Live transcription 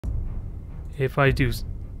if I do...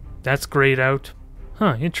 That's grayed out.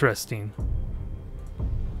 Huh, interesting.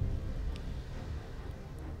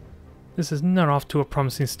 This is not off to a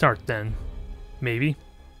promising start then. Maybe.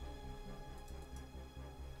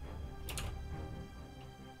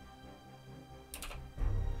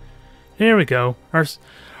 There we go.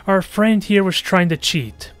 Our friend here was trying to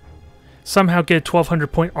cheat. Somehow get a 1200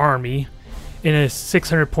 point army in a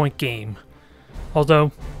 600 point game.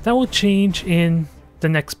 Although, that will change in the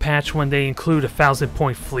next patch when they include 1000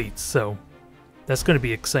 point fleets, so that's going to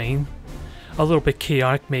be exciting. A little bit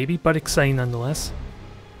chaotic maybe, but exciting nonetheless.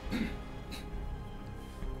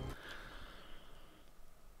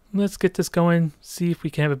 Let's get this going, see if we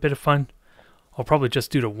can have a bit of fun. I'll probably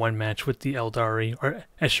just do the one match with the Eldari, or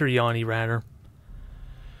Esheriani rather.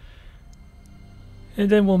 And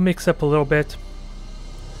then we'll mix up a little bit.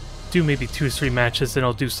 Do maybe 2 or 3 matches, then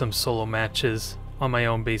I'll do some solo matches on my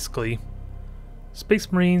own basically.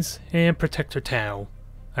 Space Marines and Protector Tau.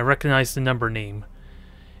 I recognize the number name.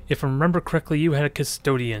 If I remember correctly, you had a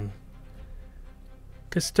Custodian.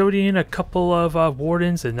 Custodian, a couple of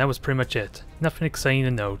Wardens, and that was pretty much it. Nothing exciting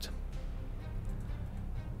to note.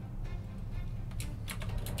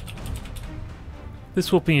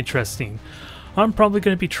 This will be interesting. I'm probably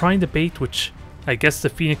going to be trying the bait, which I guess the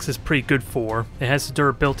Phoenix is pretty good for. It has the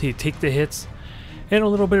durability to take the hits, and a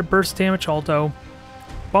little bit of burst damage, although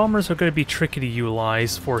bombers are going to be tricky to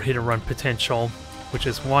utilize for hit and run potential, which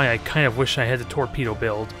is why I kind of wish I had the torpedo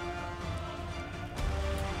build.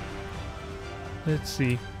 Let's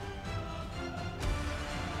see.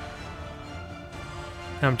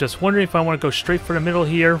 I'm just wondering if I want to go straight for the middle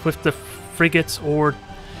here with the frigates or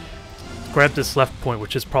grab this left point,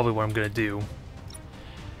 which is probably what I'm going to do.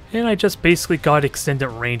 And I just basically got extended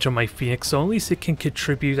range on my Phoenix, so at least it can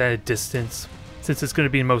contribute at a distance, since it's going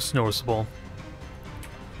to be most noticeable.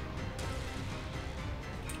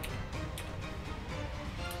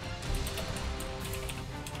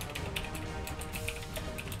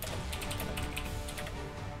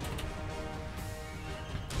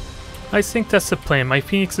 I think that's the plan. My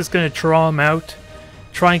Phoenix is going to draw them out,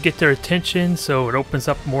 try and get their attention, so it opens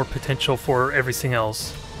up more potential for everything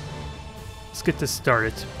else. Let's get this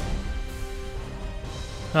started.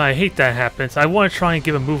 I hate that happens. I want to try and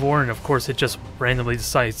give a move order, and of course it just randomly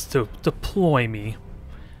decides to deploy me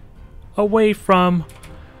away from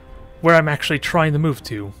where I'm actually trying to move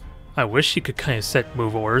to. I wish you could kind of set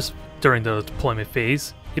move orders during the deployment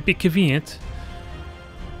phase. It'd be convenient.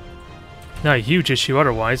 Not a huge issue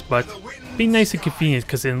otherwise, but be nice and convenient,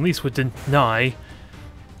 because it at least would deny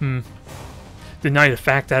the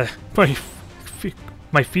fact that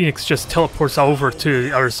my Phoenix just teleports over to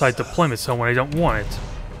the other side deployment zone when I don't want it.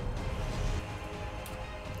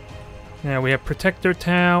 Now we have Protector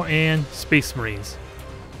Tau and Space Marines.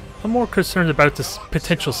 I'm more concerned about this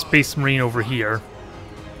potential Space Marine over here.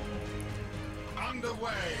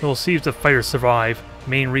 We'll see if the fighters survive.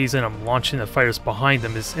 Main reason I'm launching the fighters behind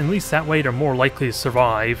them is at least that way they're more likely to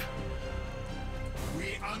survive.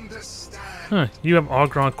 Huh, you have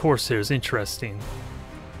Ogron Corsairs, interesting.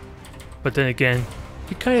 But then again,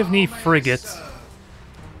 you kind of need frigates.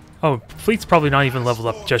 Oh, fleet's probably not even leveled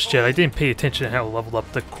up just yet. I didn't pay attention to how leveled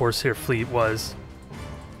up the Corsair fleet was.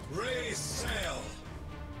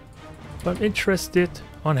 But I'm interested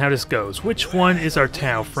on how this goes. Which one is our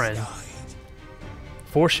Tau friend?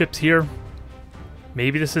 4 ships here.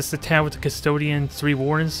 Maybe this is the Tau with the Custodian, 3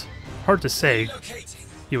 Wardens? Hard to say.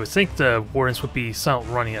 You would think the Wardens would be silent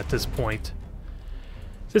running at this point.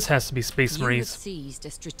 This has to be Space Marines. Seized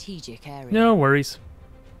a strategic area. No worries.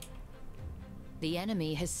 The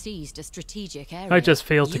enemy has seized a strategic area. I just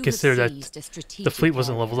failed to consider that the fleet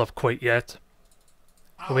wasn't leveled up quite yet.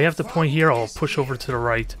 But we have the point here. I'll push over to the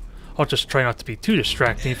right. I'll just try not to be too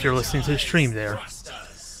distracting if you're listening to the stream there.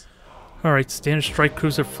 Alright, standard strike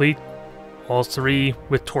cruiser fleet. All 3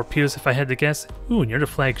 with torpedoes if I had to guess. Ooh, near the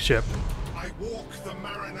flagship.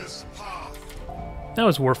 That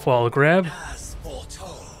was worthwhile to grab.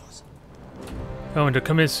 Oh, and to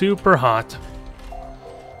come in super hot.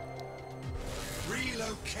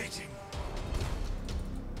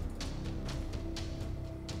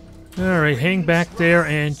 Alright, hang back there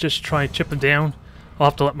and just try and chip them down. I'll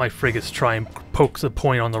have to let my frigates try and poke the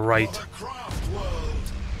point on the right.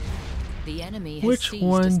 The enemy has Which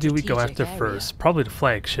one do we go after first? Probably the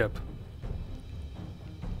flagship.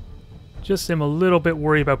 Just am a little bit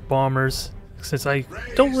worried about bombers, since I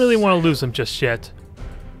don't really want to lose them just yet.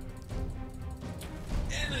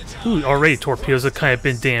 Ooh, already torpedoes have kind of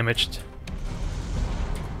been damaged.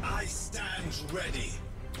 I stand ready.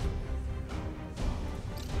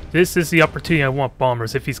 This is the opportunity I want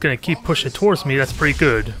bombers. If he's going to keep pushing towards me, that's pretty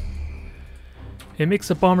good. It makes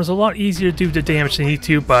the bombers a lot easier to do the damage they need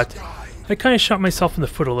to, but I kind of shot myself in the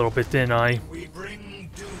foot a little bit, didn't I?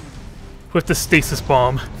 With the stasis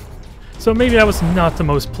bomb. So maybe that was not the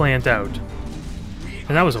most planned out.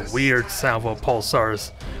 And that was a weird salvo of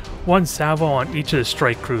pulsars. One salvo on each of the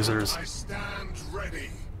strike cruisers.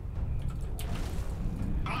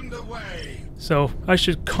 So I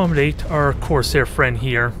should accommodate our Corsair friend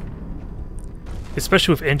here.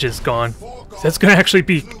 Especially with engines gone. That's going to actually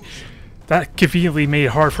be... That conveniently made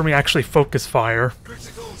it hard for me to actually focus fire.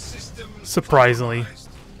 Surprisingly.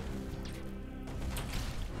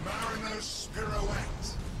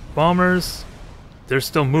 Bombers, they're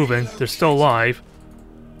still moving, they're still alive.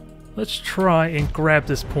 Let's try and grab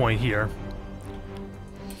this point here.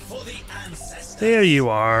 There you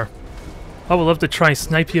are. I would love to try and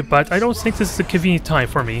snipe you, but I don't think this is a convenient time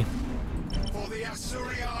for me.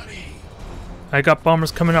 I got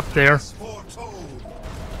bombers coming up there.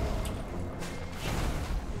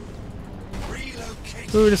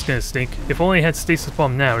 Ooh, this is gonna stink. If only I had stasis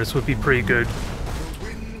bomb now, this would be pretty good.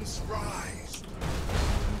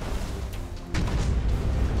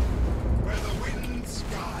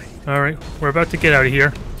 Alright, we're about to get out of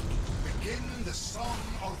here.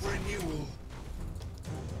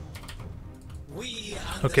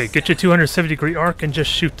 Okay, get your 270-degree arc and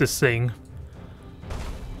just shoot this thing.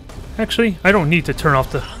 Actually, I don't need to turn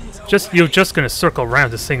off the... You're just gonna circle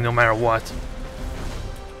around this thing no matter what.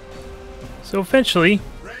 So eventually,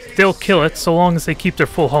 they'll kill it so long as they keep their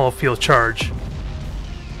full hollow field charge.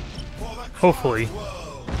 Hopefully.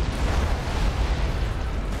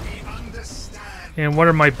 And what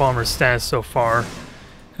are my bomber stats so far?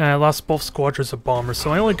 I lost both squadrons of bombers,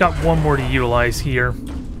 so I only got one more to utilize here.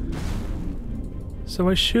 So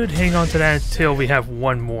I should hang on to that until we have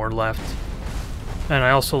one more left. And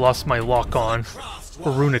I also lost my lock-on,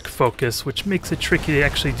 or runic focus, which makes it tricky to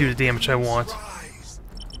actually do the damage I want.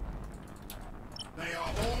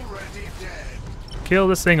 Kill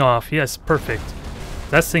this thing off. Yes, perfect.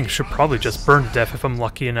 That thing should probably just burn to death if I'm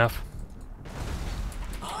lucky enough.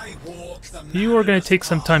 You are going to take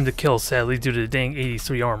some time to kill, sadly, due to the dang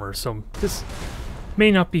 83 armor, so this may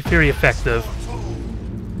not be very effective.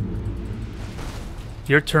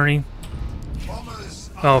 You're turning.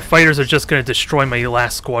 Oh, fighters are just going to destroy my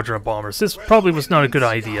last squadron of bombers. This probably was not a good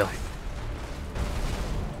idea.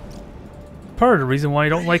 Part of the reason why I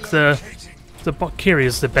don't like the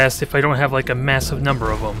carriers the best if I don't have like a massive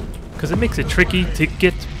number of them, because it makes it tricky to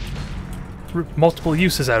get multiple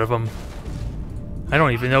uses out of them. I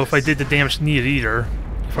don't even know if I did the damage needed either,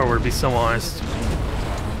 if I were to be so honest.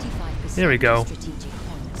 There we go.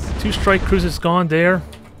 2 strike cruisers gone there.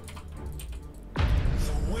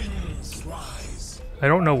 I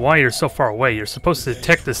don't know why you're so far away. You're supposed to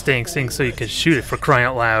detect this dang thing so you can shoot it, for crying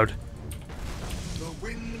out loud.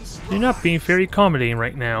 You're not being very accommodating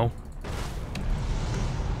right now.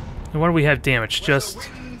 And what do we have damaged? Just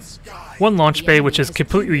one launch bay, which is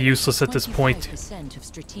completely useless at this point.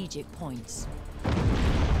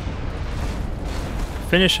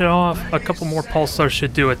 Finish it off. A couple more pulsars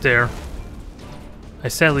should do it there. I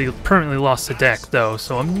sadly permanently lost the deck though,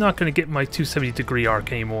 so I'm not going to get my 270-degree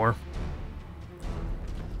arc anymore.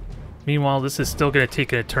 Meanwhile, this is still going to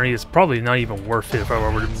take an eternity. It's probably not even worth it if I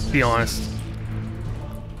were to be honest.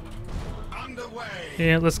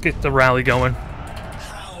 Yeah, let's get the rally going.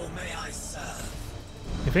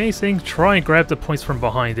 If anything, try and grab the points from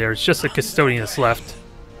behind there. It's just a custodian that's left.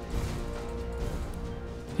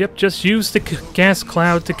 Yep, just use the gas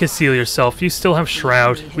cloud to conceal yourself. You still have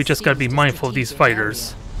Shroud. We just gotta be mindful of these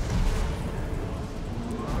fighters.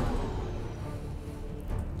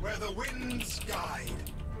 Where the winds guide.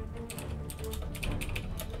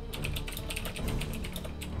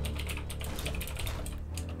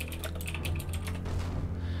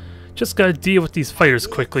 Just gotta deal with these fighters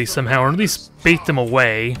quickly somehow, or at least bait them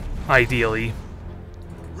away, ideally.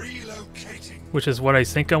 Which is what I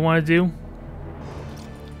think I want to do.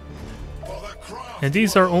 And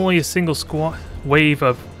these are only a single wave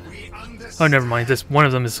of... Oh, never mind. This one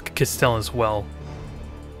of them is Castellan as well.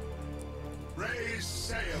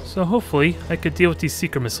 So hopefully, I could deal with these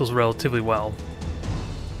seeker missiles relatively well.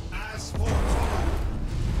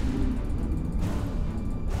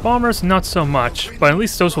 Bombers, not so much, but at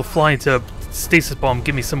least those will fly into stasis bomb,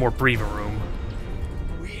 give me some more breathing room.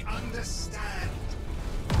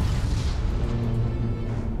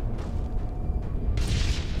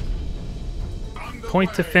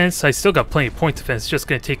 Point defense, I still got plenty of point defense, it's just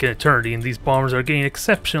going to take an eternity, and these bombers are getting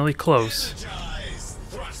exceptionally close.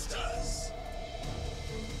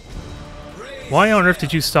 Why on earth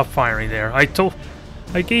did you stop firing there? I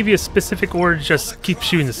gave you a specific order to just keep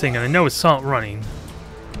shooting this thing, and I know it's not running.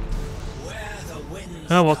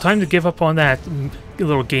 Oh, well, time to give up on that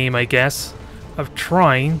little game, I guess, of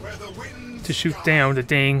trying to shoot down the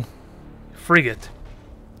dang frigate.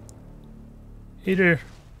 Hey there,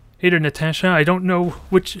 Natasha. I don't know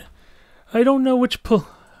which I don't know which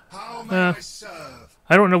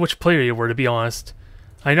player you were, to be honest.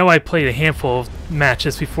 I know I played a handful of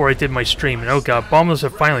matches before I did my stream, and oh god, bombers are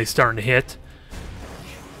finally starting to hit.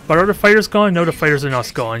 But are the fighters gone? No, the fighters are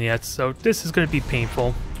not gone yet, so this is going to be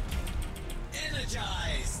painful.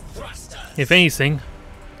 If anything,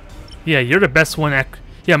 yeah, you're the best one at...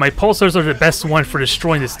 Yeah, my pulsars are the best one for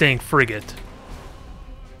destroying this dang frigate.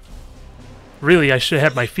 Really, I should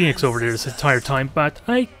have had my Phoenix over there this entire time, but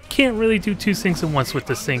I can't really do two things at once with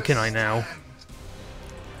this thing, can I now?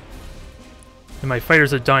 And my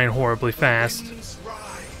fighters are dying horribly fast.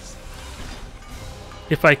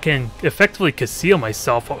 If I can effectively conceal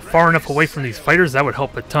myself far enough away from these fighters, that would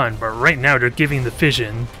help a ton, but right now they're giving the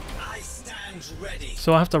vision.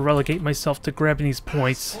 So I'll have to relegate myself to grabbing these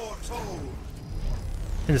points.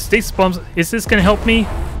 And the stasis bombs, is this going to help me?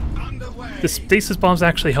 The stasis bombs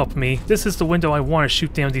actually help me. This is the window I want to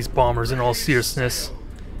shoot down these bombers in all seriousness.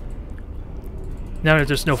 Now that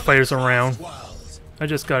there's no fighters around, I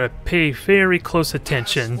just gotta pay very close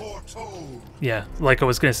attention. Yeah, like I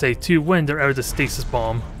was gonna say, to when they're out of the stasis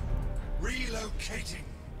bomb.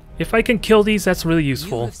 If I can kill these, that's really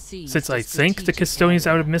useful, since I think the Custodian's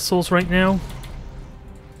out of missiles right now.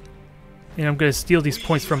 And I'm gonna steal these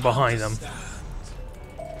points from behind them.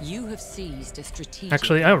 You have seized a strategic...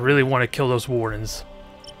 Actually, I really want to kill those Wardens.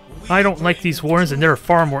 I don't like these Wardens, and they're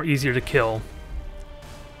far more easier to kill.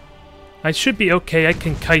 I should be okay. I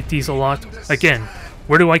can kite these a lot. Again,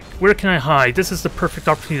 where can I hide? This is the perfect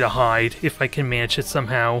opportunity to hide, if I can manage it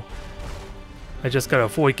somehow. I just gotta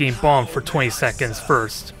avoid getting bombed for 20 seconds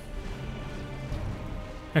first.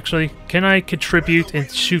 Actually, can I contribute and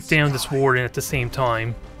shoot down this Warden at the same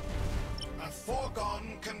time?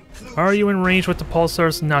 Are you in range with the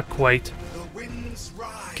pulsars? Not quite.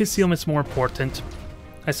 Concealment's more important.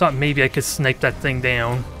 I thought maybe I could snipe that thing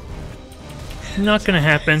down. Not gonna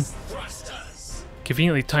happen.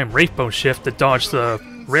 Conveniently timed Wraithbone shift to dodge the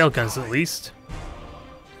railguns at least.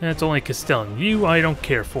 That's only Castellan. You I don't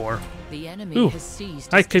care for. Ooh,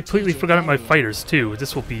 I completely forgot about my fighters too.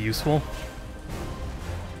 This will be useful.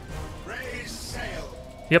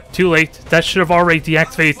 Yep, too late. That should have already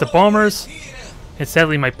deactivated the bombers. And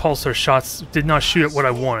sadly my pulsar shots did not shoot at what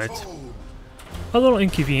I wanted. A little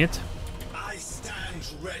inconvenient.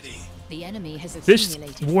 This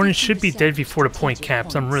Warden should be dead before the point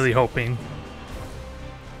caps, I'm really hoping.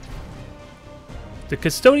 The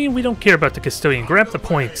Custodian, we don't care about the Custodian. Grab the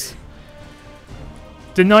points.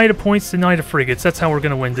 Deny the points, deny the frigates. That's how we're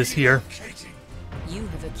going to win this here. You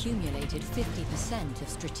have accumulated 50% of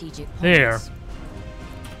strategic points. There.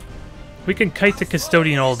 We can kite the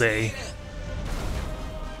Custodian all day.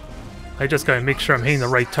 I just gotta make sure I'm hitting the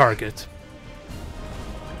right target.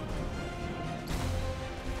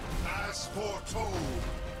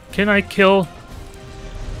 Can I kill...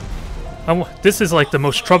 this is like the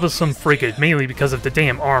most troublesome frigate, mainly because of the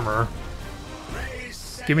damn armor.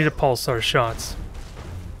 Give me the pulsar shots.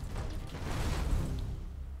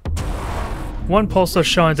 One pulsar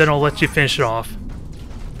shot and then I'll let you finish it off.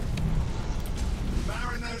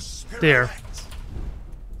 There.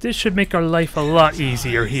 This should make our life a lot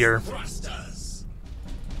easier here.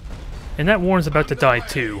 And that Warren's about to die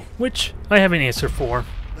too, which I have an answer for.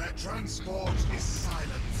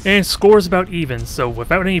 And score's about even, so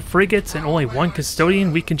without any frigates and only one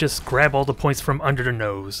Custodian, we can just grab all the points from under the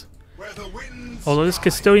nose. Although this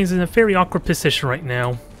Custodian's in a very awkward position right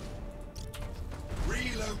now.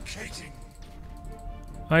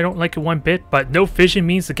 I don't like it one bit, but no vision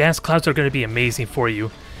means the gas clouds are going to be amazing for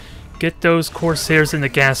you. Get those Corsairs in the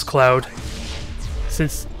gas cloud,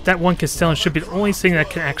 since that one Castellan should be the only thing that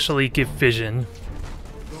can actually give vision.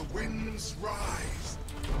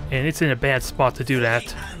 And it's in a bad spot to do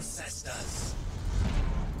that.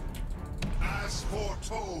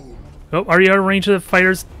 Oh, are you out of range of the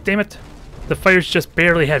fighters? Damn it. The fighters just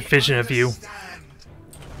barely had vision of you.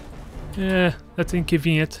 Yeah, that's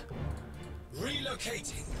inconvenient.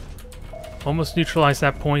 Almost neutralized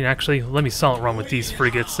that point. Actually, let me silent run with these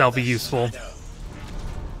frigates. That'll be useful.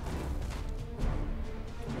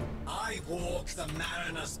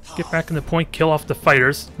 Get back in the point, kill off the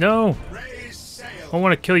fighters. No! I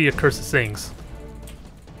want to kill you, accursed things.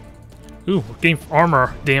 Ooh, we're getting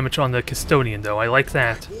armor damage on the Custodian though. I like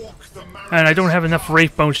that. And I don't have enough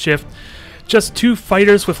Wraithbone shift. Just two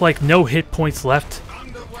fighters with like no hit points left.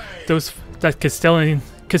 That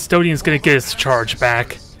Custodian's gonna get his charge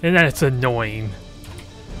back. And that's annoying.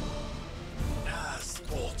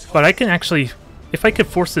 But I can actually If I could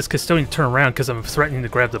force this custodian to turn around because I'm threatening to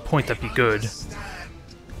grab the point, that'd be good.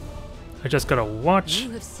 I just gotta watch.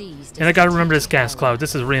 And I gotta remember this gas cloud.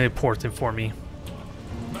 This is really important for me.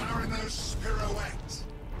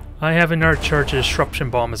 I have another charge of disruption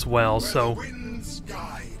bomb as well, so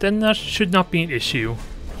then that should not be an issue.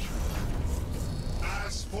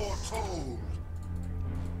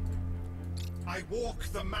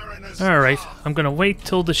 Alright, I'm gonna wait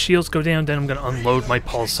till the shields go down, then I'm gonna unload my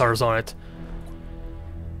pulsars on it.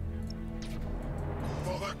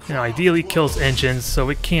 And ideally kills engines, so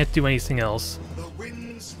it can't do anything else.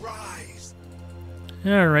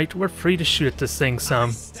 Alright, we're free to shoot at this thing some.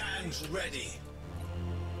 It's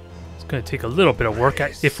gonna take a little bit of work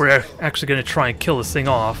if we're actually gonna try and kill this thing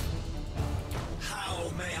off.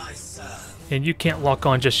 And you can't lock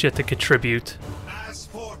on just yet to contribute.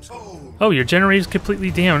 Oh, your generator's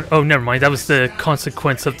completely down. Oh, never mind. That was the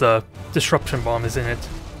consequence of the disruption bomb, isn't it?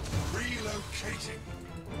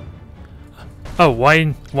 Oh,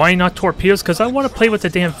 why not torpedoes? Because I want to play with the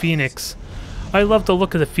damn Phoenix. I love the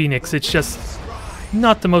look of the Phoenix. It's just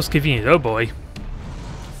not the most convenient. Oh boy.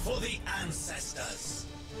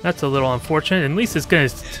 That's a little unfortunate. At least it's going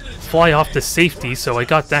to fly off to safety, so I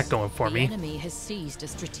got that going for me. The enemy has seized a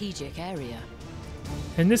strategic area.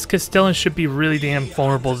 And this Castellan should be really damn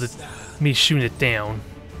vulnerable to me shooting it down.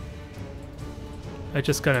 I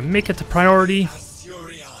just gotta make it the priority.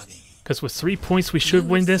 Because with 3 points we should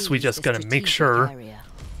win this. We just gotta make sure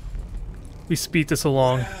we speed this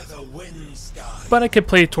along. But I could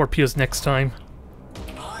play torpedoes next time.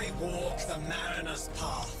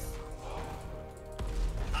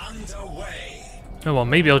 Oh well,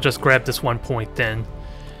 maybe I'll just grab this 1 point then.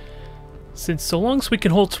 Since so long as we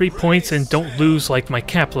can hold 3 points and don't lose like my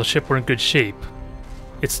capital ship, we're in good shape.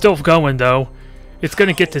 It's still going though. It's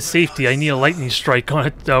gonna get to safety. I need a lightning strike on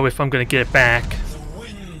it though if I'm gonna get it back. The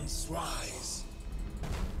winds rise.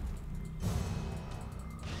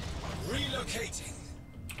 Relocating.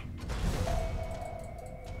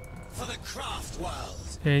 For the craft world.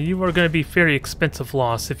 And you are gonna be very expensive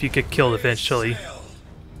loss if you get killed eventually.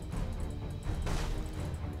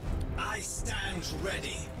 I stand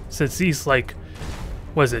ready. Since these, like,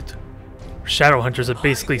 what is it? Shadow Hunters are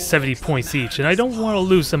basically 70 points each, and I don't want to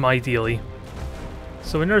lose them ideally.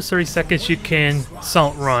 So in another 30 seconds you can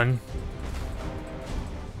silent run.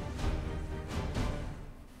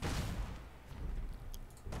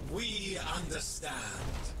 We understand.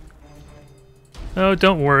 Oh,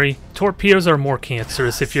 don't worry. Torpedoes are more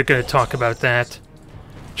cancerous if you're going to talk about that.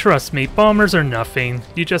 Trust me, bombers are nothing.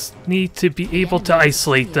 You just need to be able to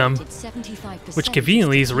isolate them, which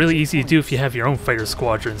conveniently is really easy to do if you have your own fighter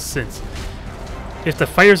squadrons, since if the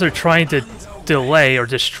fighters are trying to delay or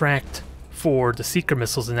distract for the seeker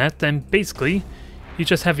missiles and that, then basically you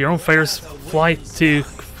just have your own fighters fly to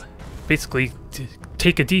basically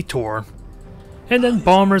take a detour. And then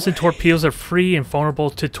bombers and torpedoes are free and vulnerable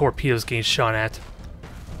to torpedoes getting shot at.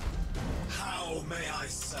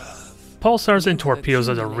 Pulsars and torpedoes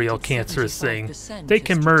are the real cancerous thing. They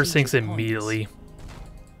can murder things immediately.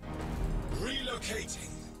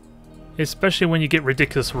 Especially when you get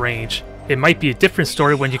ridiculous range. It might be a different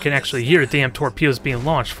story when you can actually hear the damn torpedoes being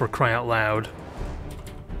launched, for crying out loud.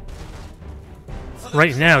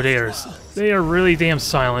 Right now they are really damn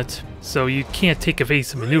silent, so you can't take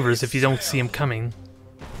evasive maneuvers if you don't see them coming.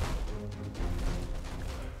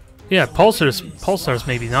 Yeah, pulsars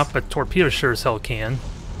maybe not, but torpedoes sure as hell can.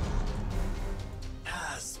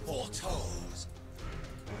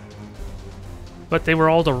 But they were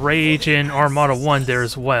all the rage in Armada 1 there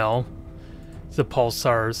as well. The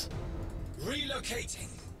pulsars.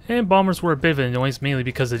 And bombers were a bit of an annoyance, mainly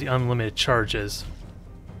because of the unlimited charges.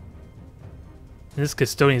 And this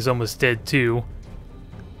custodian is almost dead too.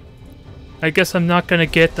 I guess I'm not gonna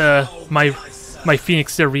get my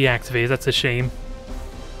Phoenix there reactivated. That's a shame.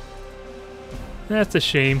 That's a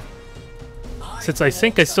shame. Since I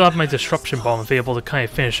think I still have my disruption bomb available to kind of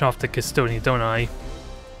finish off the custodian, don't I?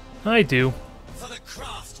 I do.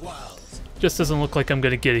 Just doesn't look like I'm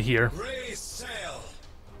gonna get it here.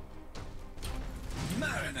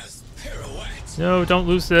 No, don't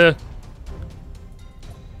lose the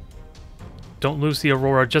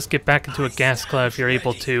Aurora. Just get back into a gas cloud if you're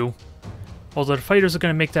able to. Although the fighters are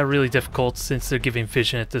going to make that really difficult since they're giving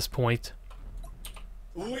vision at this point.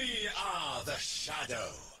 We are the shadow.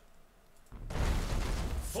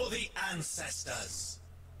 For the ancestors.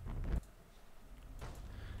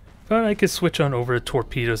 But I could switch on over to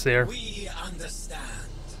torpedoes there. We understand.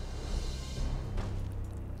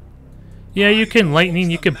 Yeah, you can lightning,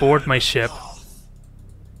 you can board my ship.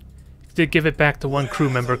 To give it back to one crew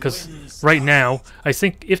member, because right now, I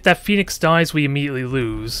think if that Phoenix dies, we immediately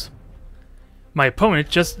lose.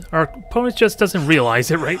 our opponent just doesn't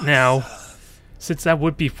realize it right now, since that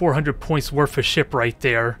would be 400 points worth of ship right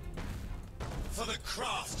there. For the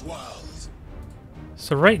craft world.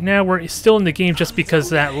 So right now we're still in the game just because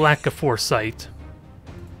of that lack of foresight.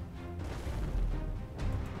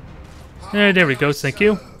 There we go, thank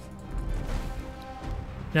you.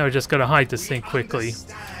 Now I just gotta hide this thing quickly.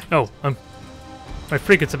 Oh, my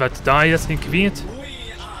frigate's about to die, that's inconvenient.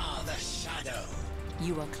 We are the shadow.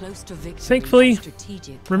 You are close to victory. Thankfully, by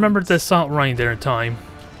strategic remembered the points. assault running there in time.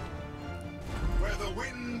 Where the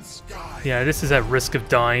winds guide. Yeah, this is at risk of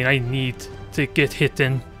dying. I need to get hit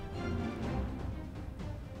in.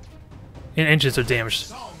 And engines are damaged.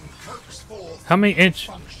 Song coax forth How many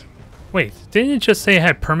function. Wait, didn't it just say I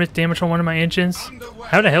had permanent damage on one of my engines?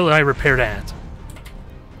 How the hell did I repair that?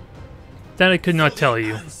 That I could not tell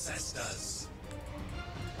you. Ancestors.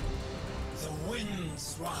 The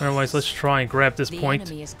winds rise. Otherwise, let's try and grab this The point.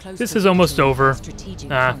 enemy is close This to is almost victory by over.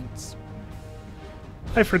 strategic Ah. points.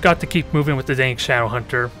 I forgot to keep moving with the dang Shadow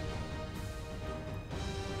Hunter.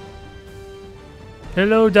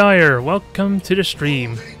 Hello, Dyer. Welcome to the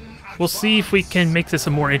stream. We'll see if we can make this a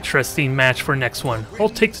more interesting match for next one. I'll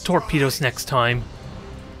take the torpedoes next time.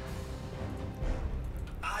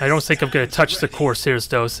 I don't think I'm going to touch the Corsairs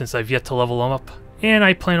though, since I've yet to level them up. And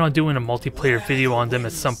I plan on doing a multiplayer video on them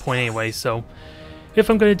at some point anyway, so... If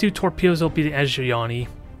I'm going to do torpedoes, it'll be the Azuriani.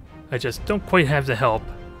 I just don't quite have the help.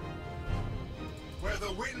 Where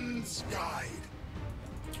the winds guide.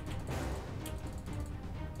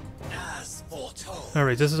 As foretold.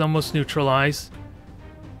 Alright, this is almost neutralized.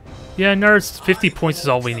 Yeah, Nerds, 50 points is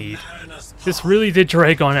all we need. This really did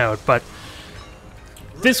drag on out, but...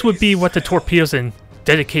 This would be what the torpedoes and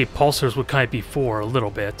dedicated pulsars would kind of be for, a little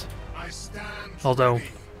bit. I stand Although, ready.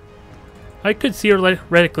 I could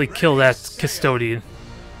theoretically kill that Custodian.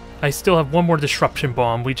 I still have one more disruption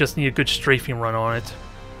bomb, we just need a good strafing run on it.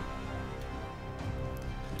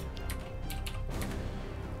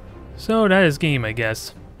 So that is game, I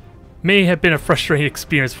guess. May have been a frustrating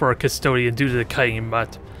experience for a Custodian due to the kiting,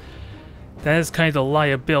 but that is kind of the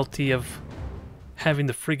liability of having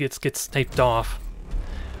the frigates get sniped off.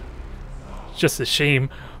 Just a shame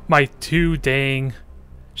my two dang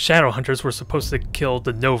Shadow Hunters were supposed to kill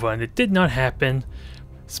the Nova, and it did not happen.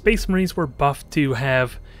 Space Marines were buffed to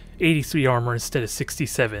have 83 armor instead of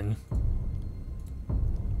 67.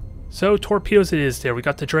 So torpedoes it is there. We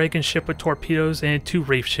got the Dragon ship with torpedoes and 2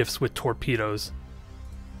 Wraith ships with torpedoes.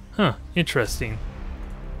 Huh, interesting.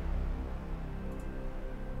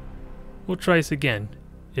 We'll try this again.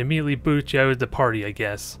 Immediately boot you out of the party, I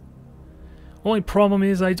guess. Only problem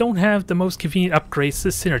is I don't have the most convenient upgrades to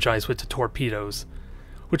synergize with the torpedoes,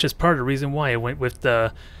 which is part of the reason why I went with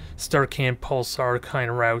the Starcan Pulsar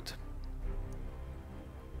kind of route.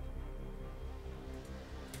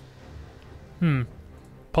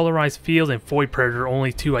 Polarized Field and Void Predator are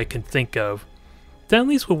only 2 I can think of. That at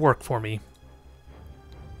least will work for me.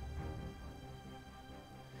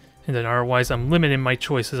 And then otherwise I'm limiting my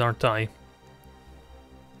choices, aren't I?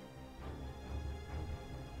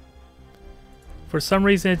 For some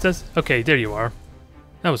reason it does... Okay, there you are.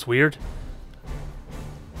 That was weird.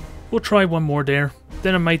 We'll try one more there.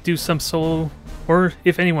 Then I might do some solo. Or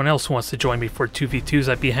if anyone else wants to join me for 2v2s,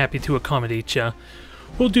 I'd be happy to accommodate ya.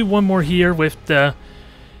 We'll do one more here with the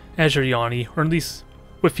Azuriani. Or at least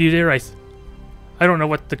with you there. I don't know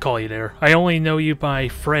what to call you there. I only know you by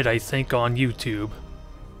Fred, I think, on YouTube.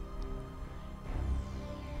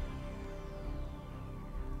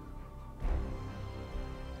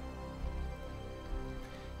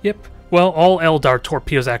 Yep. Well, all Eldar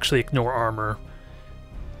torpedoes actually ignore armor.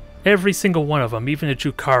 Every single one of them, even the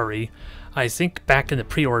Drukhari. I think back in the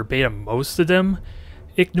pre-order beta, most of them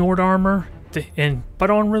ignored armor. But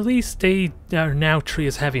on release, they are now treated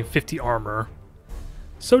as having 50 armor.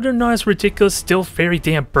 So they're not as ridiculous, still very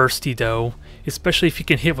damn bursty though. Especially if you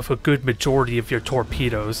can hit with a good majority of your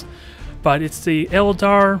torpedoes. But it's the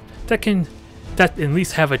Eldar that at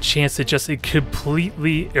least have a chance to just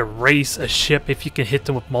completely erase a ship if you can hit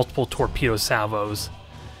them with multiple torpedo salvos.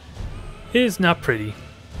 It is not pretty.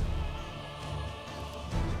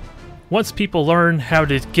 Once people learn how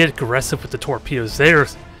to get aggressive with the torpedoes,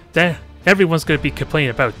 everyone's going to be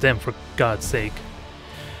complaining about them, for God's sake.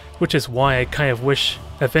 Which is why I kind of wish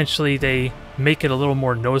eventually they make it a little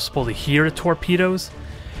more noticeable to hear the torpedoes.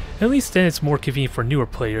 At least then it's more convenient for newer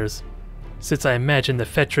players, since I imagine the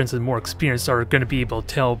veterans and more experienced are going to be able to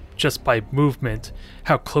tell just by movement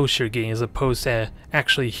how close you're getting, as opposed to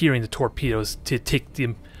actually hearing the torpedoes to take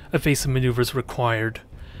the evasive maneuvers required.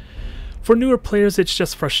 For newer players, it's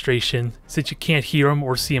just frustration, since you can't hear them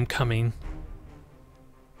or see them coming.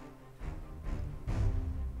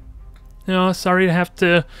 No, sorry to have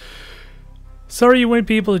to... Sorry you wouldn't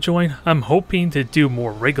be able to join. I'm hoping to do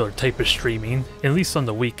more regular type of streaming, at least on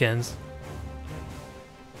the weekends.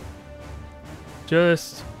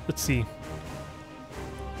 Just... let's see.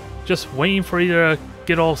 Just waiting for you to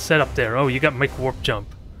get all set up there. Oh, you got micro warp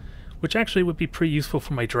jump. Which actually would be pretty useful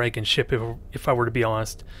for my dragon ship if I were to be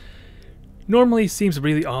honest. Normally it seems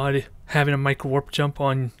really odd having a micro warp jump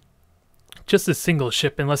on just a single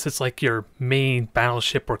ship unless it's like your main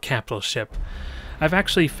battleship or capital ship. I've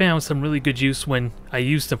actually found some really good use when I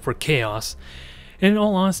used them for chaos. And in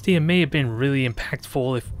all honesty, it may have been really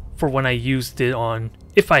impactful for when I used it on,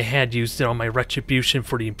 if I had used it on my retribution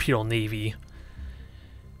for the Imperial Navy.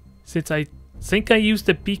 Since I think I used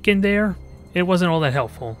the beacon there, it wasn't all that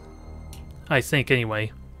helpful. I think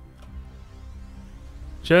anyway.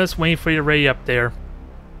 Just waiting for you to ready up there.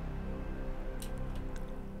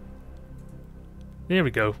 There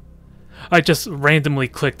we go. I just randomly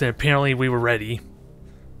clicked and apparently we were ready.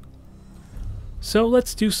 So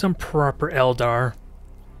let's do some proper Eldar.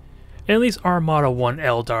 At least Armada 1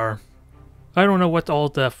 Eldar. I don't know what all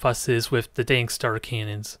the fuss is with the dang star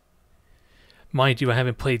cannons. Mind you, I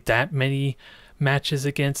haven't played that many matches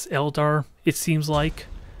against Eldar, it seems like.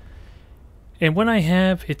 And when I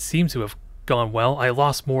have, it seems to have gone well. I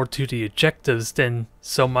lost more to the objectives than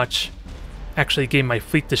so much actually getting my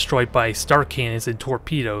fleet destroyed by star cannons and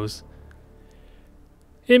torpedoes.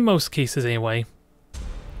 In most cases anyway.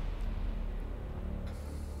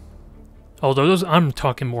 Although those, I'm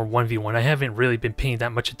talking more 1v1. I haven't really been paying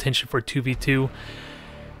that much attention for 2v2.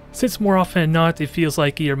 Since more often than not, it feels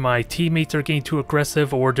like either my teammates are getting too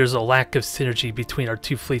aggressive or there's a lack of synergy between our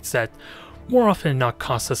two fleets that more often than not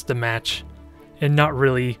costs us the match. And not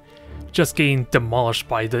really just getting demolished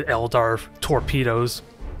by the Eldar torpedoes.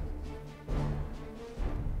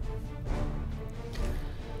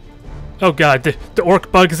 Oh god, the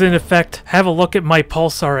orc bug is in effect. Have a look at my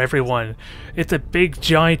pulsar, everyone. It's a big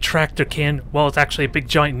giant tractor cannon. Well, it's actually a big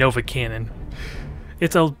giant Nova cannon.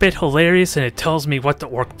 It's a bit hilarious and it tells me what the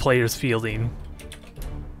orc player's feeling.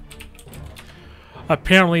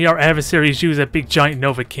 Apparently our adversaries use a big giant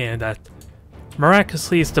Nova cannon that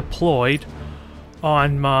miraculously is deployed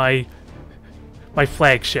on my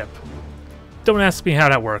flagship. Don't ask me how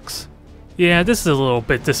that works. Yeah, this is a little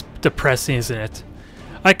bit depressing, isn't it?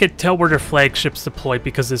 I could tell where their flagship's deployed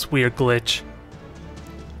because of this weird glitch.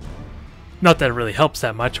 Not that it really helps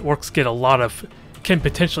that much. Orcs get can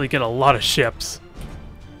potentially get a lot of ships.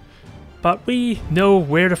 But we know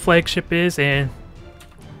where the flagship is and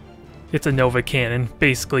it's a Nova cannon,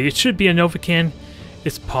 basically. It should be a Nova cannon.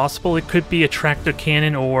 It's possible it could be a tractor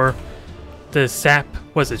cannon or the SAP,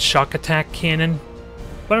 was it shock attack cannon?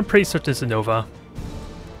 But I'm pretty certain it's a Nova.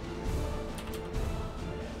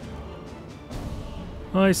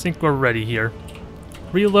 I think we're ready here.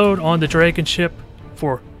 Reload on the dragon ship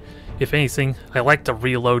for, if anything, I like the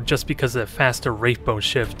reload just because of the faster rate bone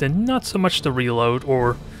shift and not so much the reload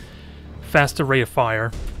or faster rate of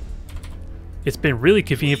fire. It's been really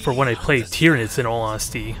convenient for when I play Tyranids in all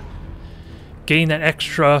honesty. Getting that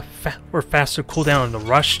extra or faster cooldown on the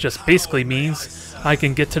rush just basically means I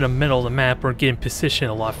can get to the middle of the map or get in position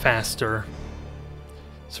a lot faster.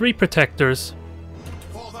 3 protectors.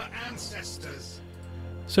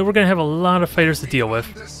 So we're going to have a lot of fighters to deal with.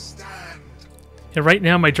 And right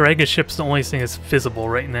now my dragon ship's the only thing that's visible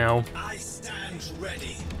right now.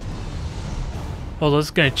 Although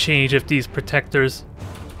it's going to change if these protectors...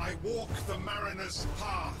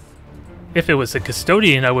 If it was a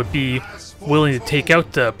custodian, I would be willing to take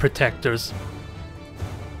out the protectors.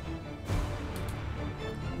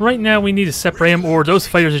 Right now we need to separate them or those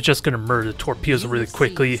fighters are just going to murder the torpedoes really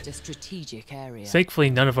quickly. Thankfully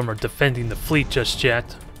none of them are defending the fleet just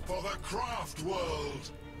yet.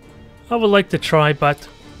 I would like to try, but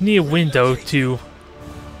need a window to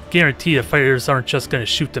guarantee the fighters aren't just going to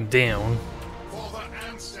shoot them down.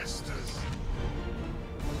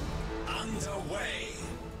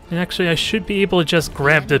 And actually I should be able to just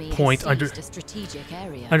grab the point under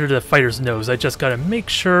the fighter's nose. I just gotta make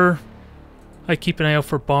sure I keep an eye out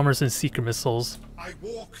for bombers and seeker missiles. I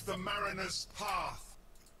walk the mariner's path.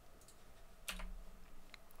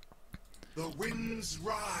 The winds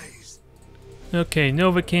rise. Okay,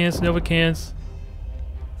 Nova cans. I'm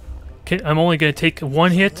only gonna take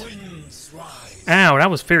one hit. Ow,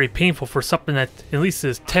 that was very painful for something that at least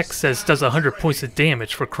this text says does 100 points of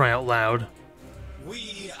damage, for crying out loud.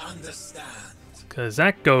 Because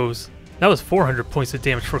that was 400 points of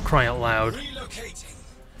damage, for crying out loud.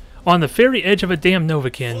 On the very edge of a damn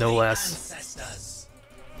Nova can, no less.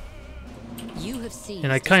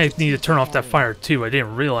 And I kind of need to turn off that fire too. I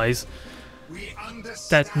didn't realize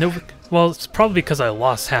that Well, it's probably because I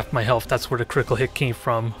lost half my health. That's where the critical hit came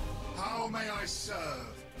from. How may I serve?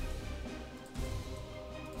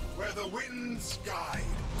 Where the winds guide.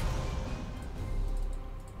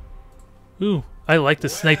 Ooh, I like to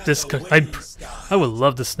snipe this. I would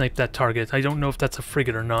love to snipe that target. I don't know if that's a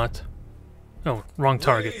frigate or not. Oh, wrong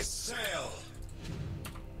target.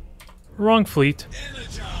 Wrong fleet.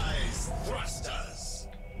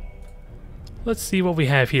 Let's see what we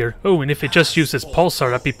have here. Oh, and if it just uses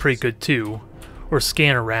pulsar, that'd be pretty good too. Or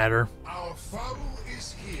scanner, rather. Our foe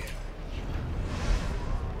is here.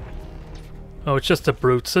 Oh, it's just a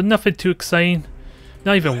brute, so nothing too exciting.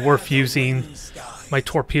 Not even worth using my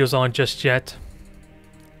torpedoes on just yet.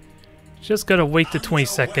 Just gotta wait the 20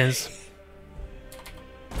 seconds.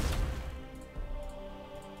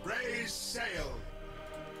 Raise sail.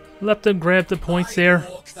 Let them grab the points there.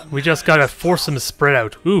 We just gotta force them to spread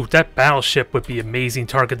out. Ooh, that battleship would be amazing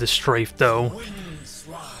target to strafe though.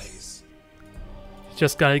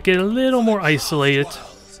 Just gotta get a little more isolated.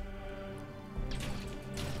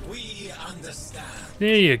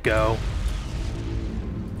 There you go.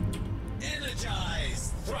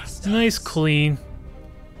 Nice clean.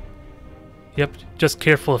 Yep, just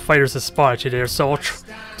careful if fighters have spotted you there. So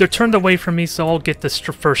they're turned away from me, so I'll get the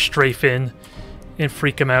first strafe in and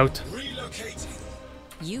freak them out.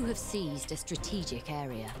 You have seized a strategic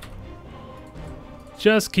area.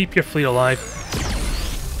 Just keep your fleet alive.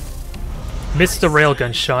 Missed the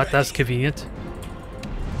railgun shot, that's convenient.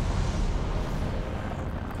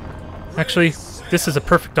 Actually, this is a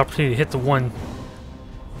perfect opportunity to hit the one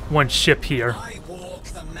ship here.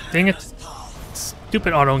 Dang it.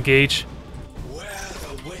 Stupid auto-engage.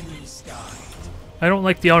 I don't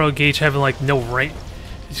like the auto-engage having like no range.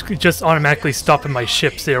 It's just automatically stopping my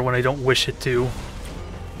ships there when I don't wish it to.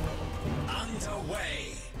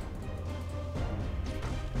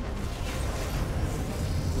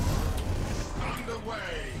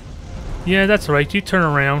 Yeah, that's right. You turn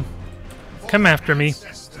around. Come after me.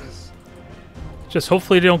 Just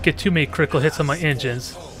hopefully they don't get too many critical hits on my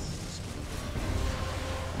engines.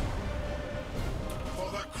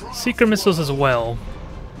 Secret missiles as well.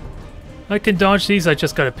 I can dodge these, I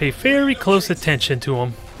just gotta pay very close attention to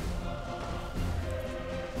them.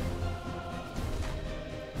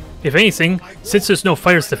 If anything, since there's no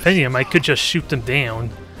fighters defending them, I could just shoot them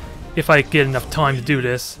down. If I get enough time to do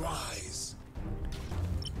this.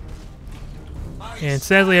 And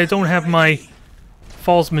sadly, I don't have my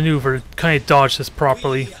falls maneuver to kind of dodge this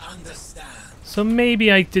properly. So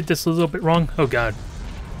maybe I did this a little bit wrong. Oh god.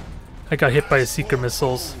 I got hit by the secret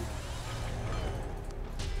missiles.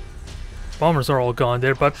 Bombers are all gone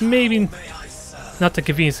there, but maybe not the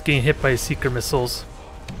convenience of getting hit by the secret missiles.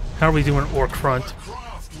 How are we doing at Orc Front?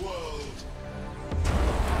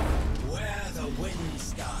 Where the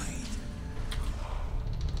winds guide.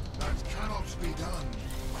 That cannot be done.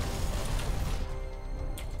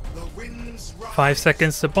 The winds rise. 5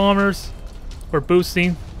 seconds to bombers. We're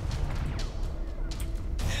boosting.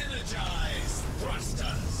 Energize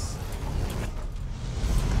thrusters.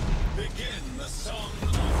 Begin the song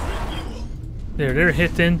of renewal. There, they're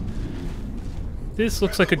hitting. This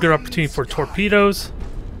looks like a good opportunity for torpedoes.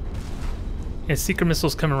 And secret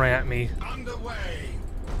missiles coming right at me. Underway.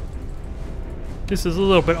 This is a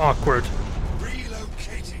little bit awkward.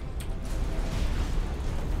 Relocating.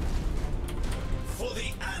 For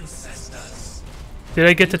the ancestors. Did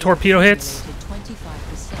I get the torpedo hits?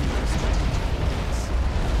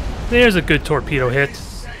 25% There's a good torpedo hit.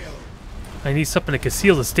 Sail. I need something to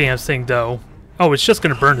conceal this damn thing though. Oh, it's just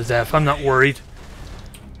gonna burn to death. I'm not worried.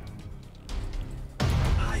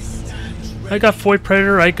 I got Void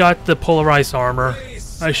Predator, I got the polarized armor.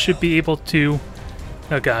 I should be able to...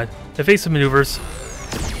 Oh god. Evasive maneuvers.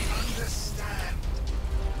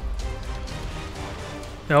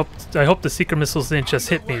 Nope. I hope the secret missiles didn't just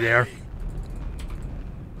hit me there.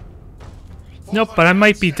 Nope, but I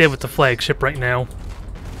might be dead with the flagship right now.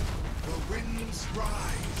 The winds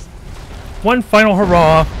rise. One final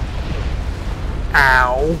hurrah.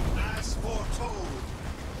 Ow. As foretold.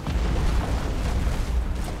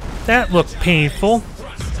 That looked painful.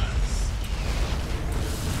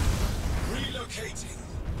 Relocating.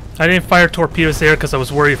 I didn't fire torpedoes there because I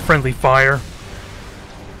was worried of friendly fire.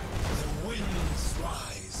 The winds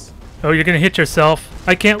rise. Oh, you're gonna hit yourself.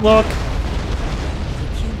 I can't look.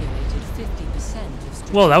 accumulated 50%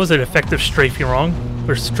 of Well, that was an effective strafing run.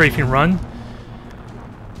 Or strafing run.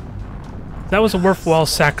 That was a worthwhile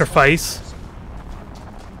sacrifice.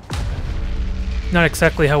 Not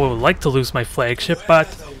exactly how I would like to lose my flagship,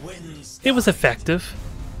 but it was effective.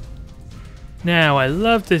 Now, I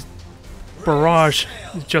love the barrage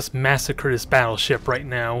just massacre this battleship right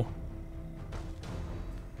now.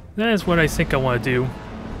 That is what I think I want to do.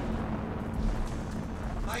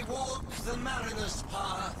 I walk the mariner's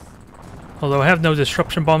path. Although I have no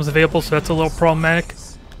disruption bombs available, so that's a little problematic.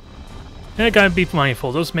 And I gotta be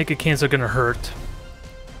mindful, those mega cannons are gonna hurt.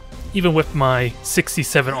 Even with my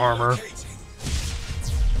 67 armor.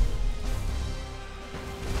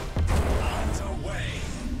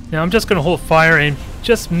 Now I'm just gonna hold fire and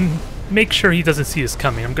just make sure he doesn't see us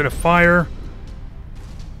coming. I'm gonna fire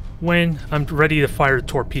when I'm ready to fire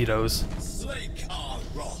torpedoes.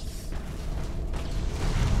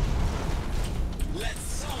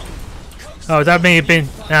 Oh, that may have been...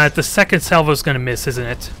 the second salvo's gonna miss, isn't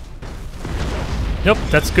it? Nope,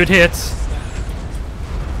 that's good hits.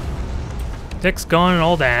 Deck's gone and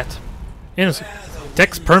all that. And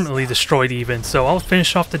deck's permanently destroyed even, so I'll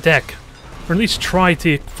finish off the deck. Or at least try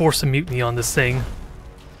to force a mutiny on this thing.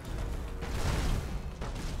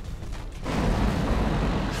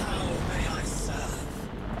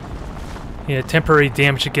 Yeah, temporary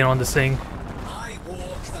damage again on this thing.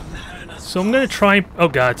 So I'm gonna try... Oh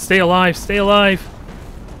god, stay alive, stay alive!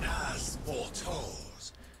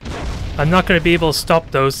 I'm not gonna be able to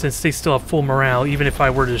stop those since they still have full morale, even if I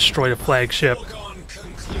were to destroy the flagship.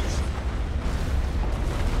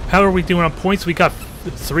 How are we doing on points? We got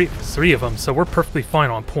three of them, so we're perfectly fine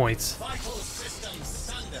on points.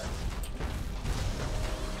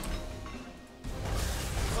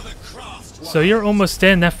 So you're almost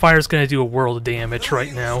dead, and that fire's gonna do a world of damage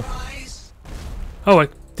right now. Oh,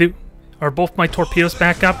 are both my torpedoes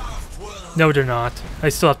back up? No, they're not. I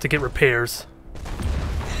still have to get repairs.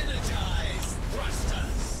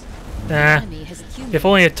 Nah, if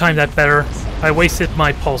only I had timed that better. I wasted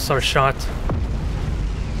my pulsar shot.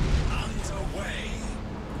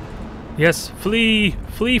 Yes, flee!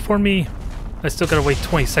 Flee for me! I still gotta wait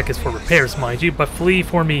 20 seconds for repairs, mind you, but flee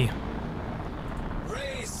for me.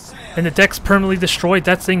 And the deck's permanently destroyed.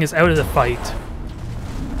 That thing is out of the fight.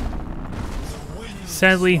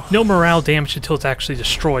 Sadly, no morale damage until it's actually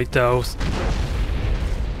destroyed, though.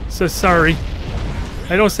 So sorry.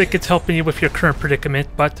 I don't think it's helping you with your current predicament,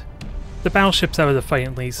 but the battleship's out of the fight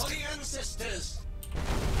at least.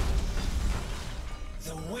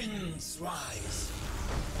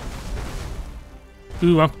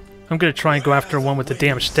 Ooh, I'm gonna try and go after one with the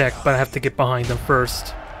damaged deck, but I have to get behind them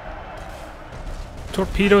first.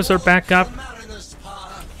 Torpedoes are back up.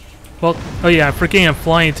 Well, oh yeah, I'm forgetting I'm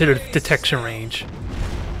flying to the detection range.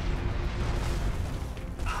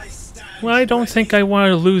 Well, I don't think I want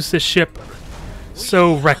to lose this ship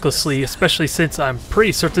so recklessly, especially since I'm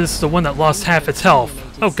pretty certain this is the one that lost half its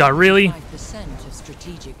health. Oh god, really? And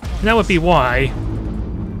that would be why.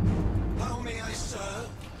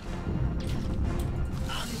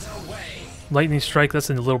 Lightning strike, that's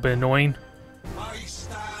a little bit annoying.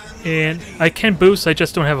 And I can boost, I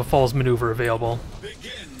just don't have a falls maneuver available.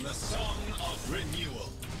 Begin the song of renewal.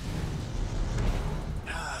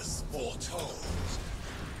 As foretold.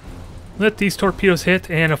 Let these torpedoes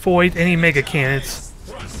hit and avoid any mega cannons.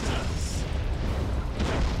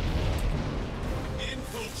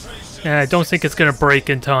 I don't think it's going to break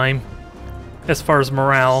in time as far as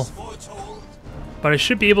morale. But I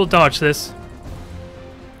should be able to dodge this.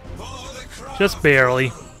 Just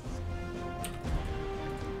barely.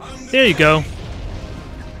 There you go.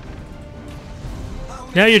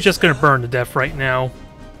 Now you're just going to burn to death right now.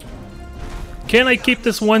 Can I keep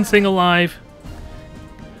this one thing alive?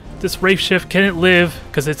 This Wraith ship, can it live?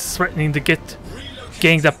 Because it's threatening to get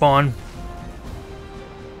ganged up on.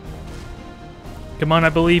 Come on, I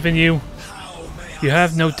believe in you. You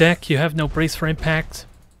have no deck, you have no brace for impact.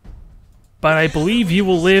 But I believe you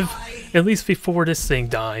will live at least before this thing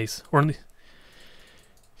dies. Or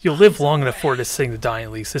you'll live long enough for this thing to die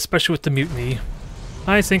at least, especially with the mutiny.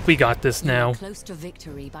 I think we got this now. Close to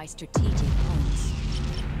victory by strategic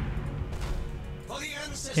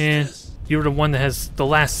points. And you're the one that has the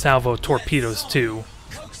last salvo of torpedoes too.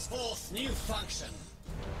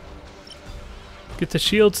 Get the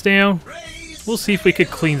shields down. We'll see if we could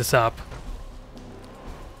clean this up.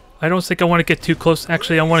 I don't think I want to get too close.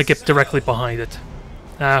 Actually, I want to get directly behind it.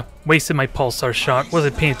 Wasted my pulsar shot.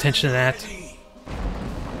 Wasn't paying attention to that.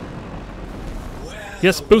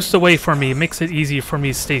 Yes, boost away for me. Makes it easier for me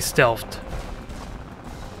to stay stealthed.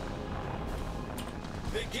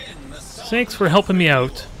 Thanks for helping me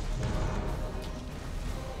out.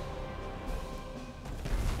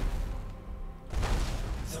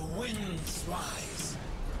 The winds rise.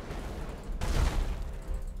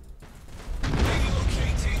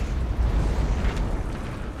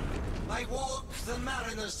 I walk the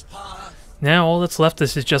mariner's path. Now all that's left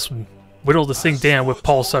is to just whittle this thing down with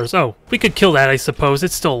pulsars. Oh, we could kill that, I suppose.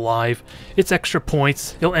 It's still alive. It's extra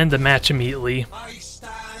points. It'll end the match immediately. I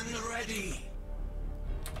stand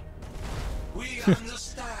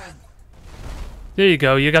understand. There you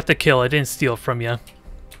go, you got the kill. I didn't steal from you.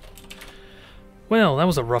 Well, that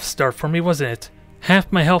was a rough start for me, wasn't it?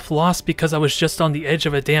 Half my health lost because I was just on the edge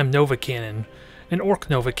of a damn Nova Cannon. An Orc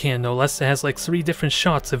Nova Cannon, no less, that has like 3 different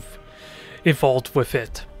shots involved with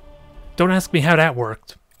it. Don't ask me how that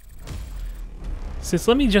worked. Since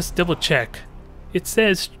let me just double check. It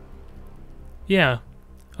says, yeah,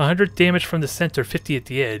 100 damage from the center, 50 at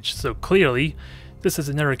the edge. So clearly, this is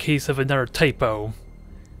another case of another typo.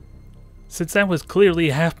 Since that was clearly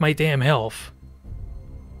half my damn health.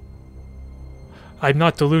 I'm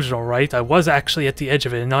not delusional, right? I was actually at the edge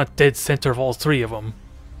of it and not dead center of all 3 of them.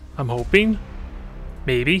 I'm hoping.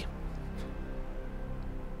 Maybe.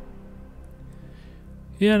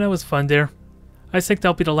 Yeah, that was fun there. I think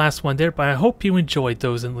that'll be the last one there, but I hope you enjoyed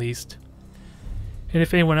those at least. And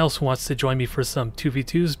if anyone else wants to join me for some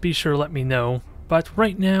 2v2s, be sure to let me know. But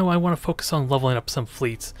right now, I want to focus on leveling up some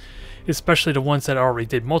fleets. Especially the ones that I already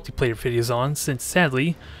did multiplayer videos on, since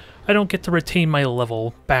sadly, I don't get to retain my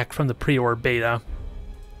level back from the pre-order beta.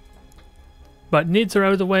 But NIDs are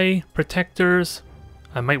out of the way, protectors.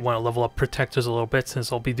 I might want to level up protectors a little bit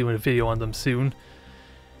since I'll be doing a video on them soon.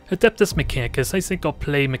 Adeptus Mechanicus, I think I'll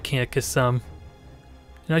play Mechanicus some.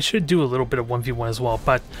 And I should do a little bit of 1v1 as well,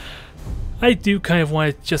 but I do kind of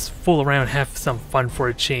want to just fool around and have some fun for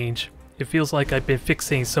a change. It feels like I've been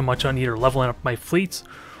fixating so much on either leveling up my fleets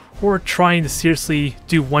or trying to seriously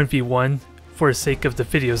do 1v1 for the sake of the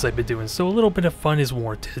videos I've been doing, so a little bit of fun is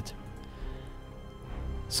warranted.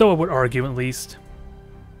 So I would argue at least.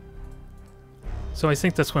 So I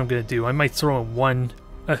think that's what I'm going to do. I might throw in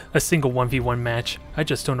a single 1v1 match. I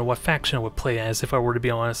just don't know what faction I would play as if I were to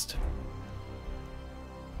be honest.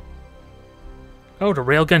 Oh, the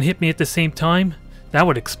railgun hit me at the same time? That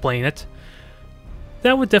would explain it.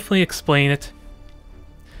 That would definitely explain it.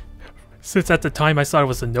 Since at the time I thought it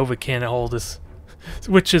was the Nova Cannon all this.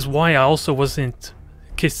 Which is why I also wasn't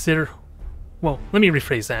well, let me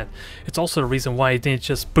rephrase that. It's also the reason why I didn't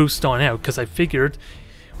just boost on out, because I figured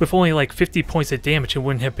with only like 50 points of damage it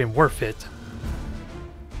wouldn't have been worth it.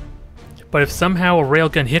 But if somehow a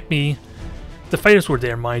railgun hit me, the fighters were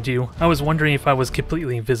there, mind you. I was wondering if I was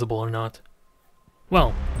completely invisible or not.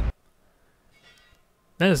 Well,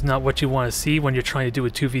 that is not what you want to see when you're trying to do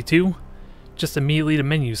a 2v2. Just immediately the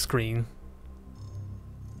menu screen.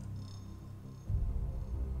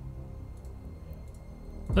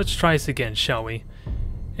 Let's try this again, shall we?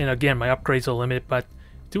 And again, my upgrades are limited, but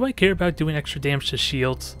do I care about doing extra damage to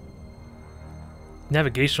shields?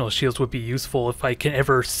 Navigational shields would be useful if I can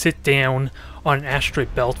ever sit down on an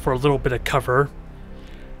asteroid belt for a little bit of cover.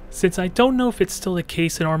 Since I don't know if it's still the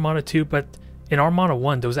case in Armada 2, but in Armada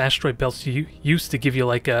 1, those asteroid belts used to give you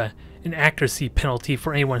like an accuracy penalty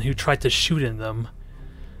for anyone who tried to shoot in them.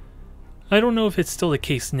 I don't know if it's still the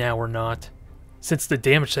case now or not, since the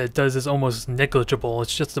damage that it does is almost negligible.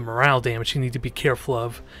 It's just the morale damage you need to be careful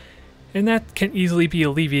of, and that can easily be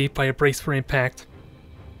alleviated by a brace for impact.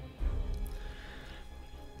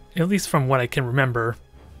 At least from what I can remember.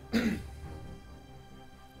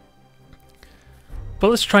 But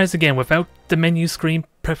let's try this again without the menu screen,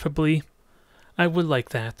 preferably. I would like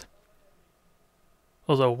that.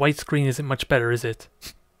 Although white screen isn't much better, is it?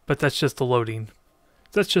 But that's just the loading.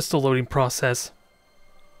 That's just the loading process.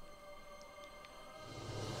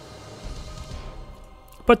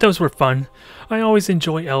 But those were fun. I always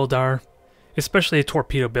enjoy Eldar, especially the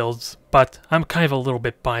torpedo builds, but I'm kind of a little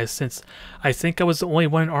bit biased since I think I was the only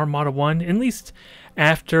one in Armada 1, at least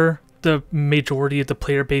after the majority of the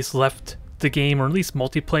player base left the game, or at least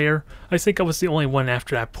multiplayer. I think I was the only one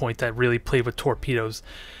after that point that really played with torpedoes.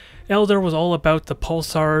 Eldar was all about the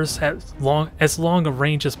pulsars as long a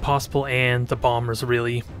range as possible, and the bombers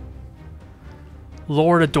really.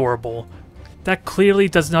 Lord Adorable. That clearly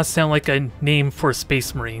does not sound like a name for a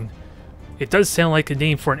space marine. It does sound like a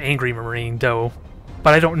name for an angry marine though,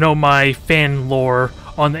 but I don't know my fan lore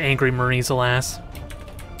on the angry marines, alas.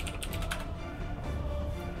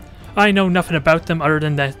 I know nothing about them other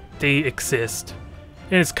than that they exist,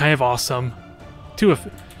 and it's kind of awesome.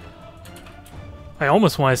 I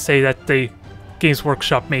almost want to say that the Games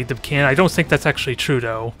Workshop made them canon. I don't think that's actually true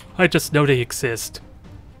though. I just know they exist.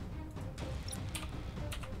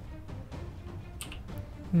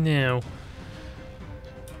 Now,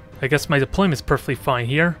 I guess my deployment's perfectly fine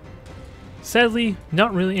here. Sadly,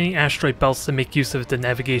 not really any asteroid belts to make use of the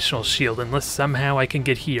navigational shield unless somehow I can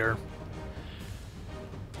get here.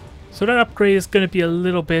 So that upgrade is going to be a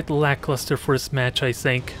little bit lackluster for this match, I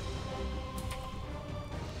think.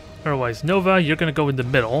 Otherwise, Nova, you're going to go in the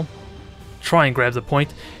middle. Try and grab the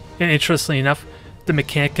point. And interestingly enough, the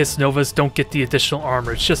Mechanicus Novas don't get the additional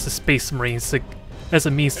armor. It's just the Space Marines as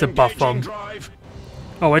a means to buff them.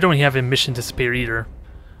 Oh, I don't have a mission disappear either.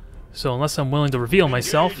 So unless I'm willing to reveal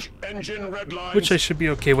myself, which I should be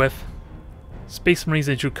okay with, Space Marines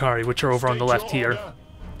and Drukhari, which are over on the left here.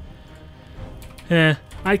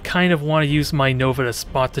 I kind of want to use my Nova to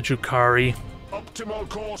spot the Drukhari. Optimal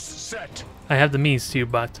course set. I have the means to,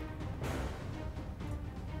 but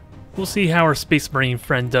we'll see how our Space Marine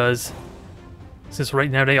friend does. Since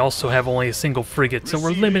right now they also have only a single frigate, so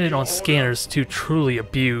we're limited on scanners to truly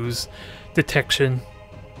abuse detection.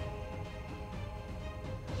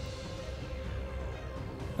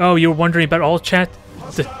 Oh, you're wondering about all chat?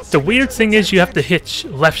 The weird thing is you have to hit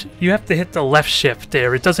left. You have to hit the left shift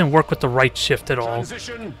there. It doesn't work with the right shift at all.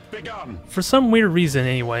 For some weird reason,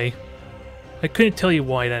 anyway. I couldn't tell you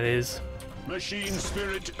why that is. Machine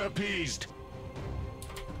spirit appeased.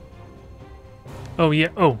 Oh yeah.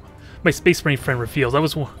 Oh, my Space Marine friend revealed. I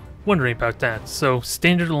was wondering about that. So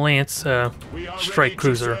standard Lance strike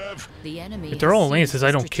cruiser. If they're all Lances,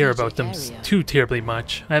 I don't care about them too terribly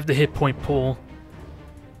much. I have the hit point pool.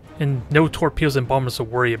 And no torpedoes and bombers to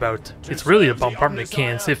worry about. It's really the bombardment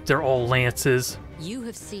cannons if they're all Lances. You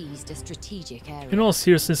have seized a strategic area. In all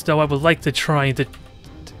seriousness, though, I would like to try and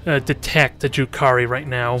detect the Drukhari right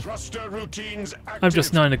now. I'm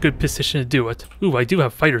just not in a good position to do it. Ooh, I do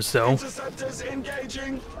have fighters, though.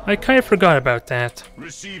 I kind of forgot about that.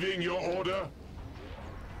 Receiving your order.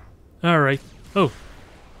 Alright. Oh,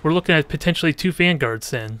 we're looking at potentially 2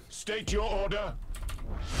 vanguards then. State your order.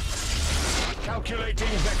 Calculating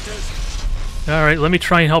vectors. Alright, let me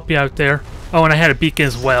try and help you out there. Oh, and I had a beacon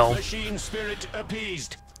as well. Machine spirit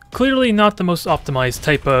appeased. Clearly not the most optimized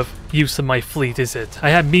type of use of my fleet, is it?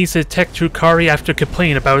 I had means to detect Drukhari after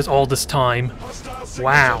complaining about it all this time.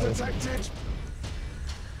 Wow.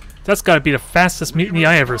 That's gotta be the fastest mutiny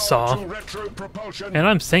I ever saw. And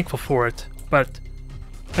I'm thankful for it, but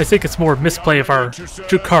I think it's more misplay of our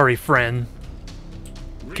Drukhari friend.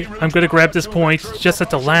 Okay, I'm gonna grab this point just at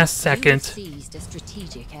the last second.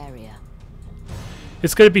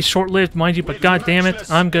 It's gonna be short-lived, mind you, but god damn it,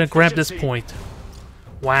 I'm gonna grab this point.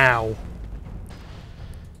 Wow.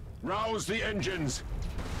 Rouse the engines.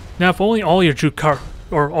 Now, if only all your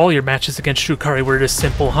all your matches against Drukhari were this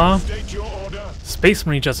simple, huh? State your order. Space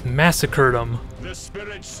Marine just massacred them. The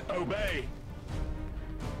spirits obey.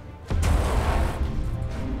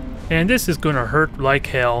 And this is gonna hurt like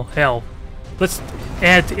hell. Hell. Let's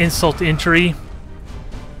add insult to injury.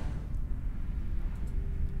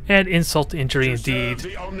 Add insult to injury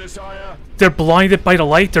indeed. They're blinded by the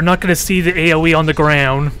light. They're not going to see the AoE on the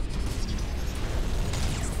ground.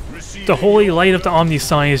 The holy light of the Omni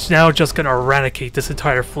sign is now just going to eradicate this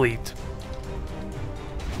entire fleet.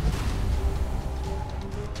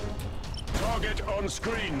 Target on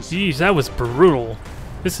screens. Jeez, that was brutal.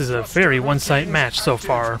 This is a very one-sided match so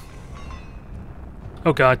far.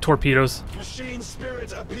 Oh god, torpedoes. Machine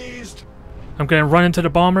spirit appeased. I'm gonna run into the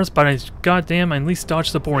bombers, but I goddamn at least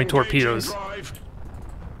dodge the boring torpedoes.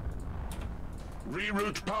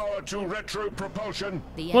 Reroute power to retro propulsion.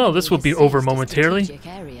 Well, this will be over momentarily.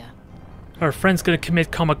 Our friend's gonna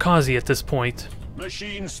commit kamikaze at this point.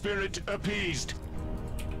 Machine spirit appeased.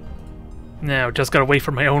 Now, just gotta wait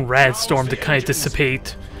for my own rad storm to kind of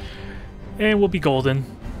dissipate. And we'll be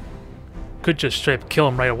golden. Could just straight up kill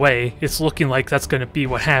him right away. It's looking like that's gonna be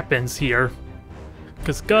what happens here.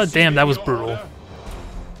 Because goddamn, that was brutal.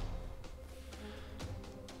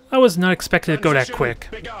 I was not expecting it to go that quick.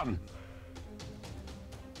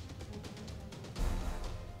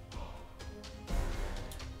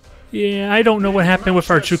 Yeah, I don't know what happened with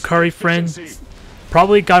our Drukhari friend.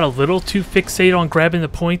 Probably got a little too fixated on grabbing the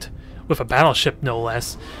point, with a battleship no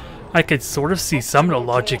less. I could sort of see some of the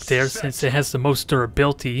logic there, since it has the most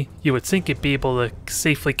durability. You would think it'd be able to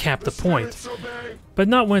safely cap the point. But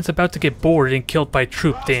not when it's about to get bored and killed by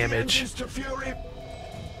troop damage.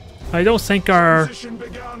 I don't think our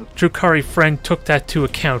Drukhari friend took that to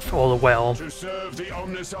account for all the well.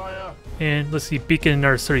 And let's see, beacon in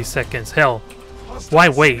another 30 seconds. Hell, why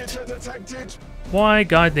wait? Why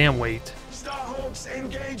goddamn wait?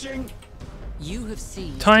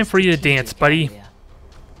 Time for you to dance, buddy.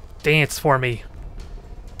 Dance for me.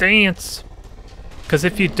 Dance! Because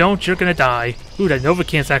if you don't, you're gonna die. Ooh, that Nova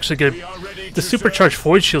Can's actually gonna... The supercharged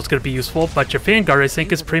Void Shield's gonna be useful, but your Vanguard, I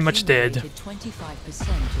think, is pretty much dead.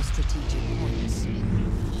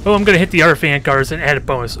 Oh, I'm gonna hit the other Vanguards and add a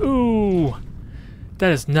bonus. Ooh!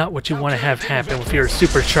 That is not what you want to have happen with your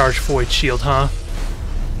supercharged Void Shield, huh?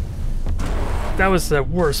 That was the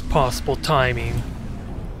worst possible timing.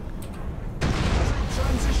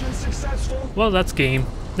 Well, that's game.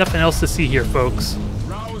 Nothing else to see here, folks.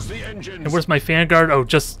 And where's my Vanguard? Oh,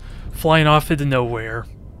 just flying off into nowhere.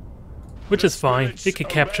 which is fine. It can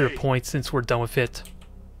capture a point since we're done with it.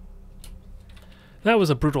 That was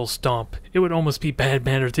a brutal stomp. It would almost be bad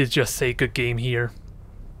manner to just say good game here.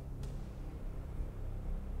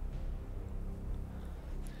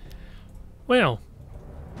 Well,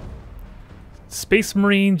 Space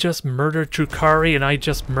Marine just murdered Drukhari and I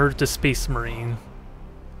just murdered the Space Marine.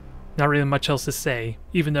 Not really much else to say,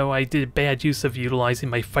 even though I did bad use of utilizing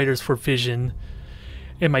my fighters for vision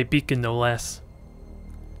and my beacon no less.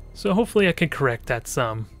 So hopefully I can correct that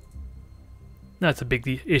some. That's a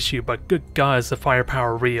big issue, but good God is the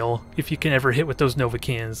firepower real if you can ever hit with those Nova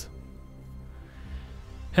cans.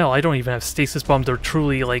 Hell, I don't even have stasis bomb to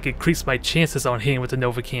truly increase my chances on hitting with the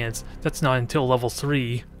Nova cans. That's not until level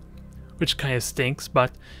 3, which kind of stinks,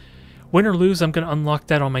 but win or lose, I'm going to unlock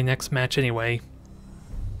that on my next match anyway.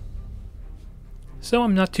 So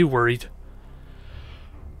I'm not too worried.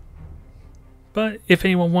 But if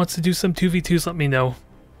anyone wants to do some 2v2s, let me know.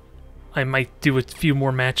 I might do a few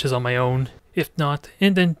more matches on my own. If not,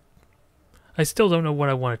 and then I still don't know what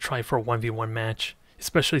I want to try for a 1v1 match.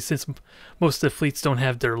 Especially since most of the fleets don't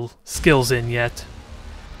have their skills in yet.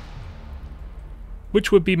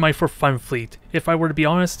 Which would be my for fun fleet. If I were to be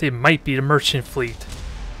honest, it might be the merchant fleet.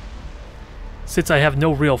 Since I have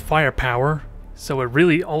no real firepower, so it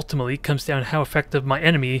really ultimately comes down to how effective my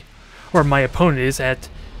enemy or my opponent is at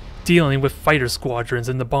dealing with fighter squadrons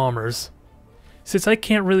and the bombers. Since I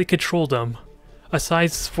can't really control them,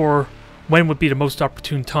 aside for when would be the most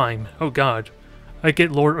opportune time. Oh god. I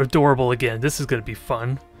get Lord Adorable again. This is going to be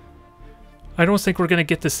fun. I don't think we're going to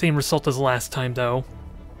get the same result as last time, though.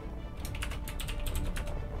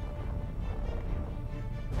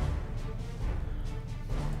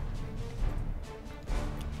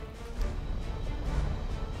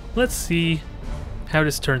 Let's see how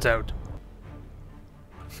this turns out.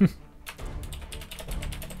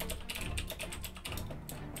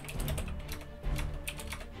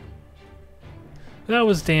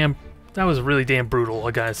 That was really damn brutal,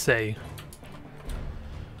 I gotta say.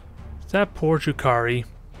 That poor Drukhari.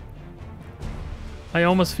 I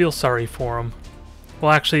almost feel sorry for him.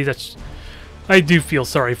 Well, actually, I do feel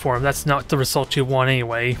sorry for him. That's not the result you want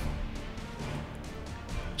anyway.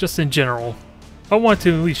 Just in general. I want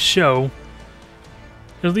to at least show,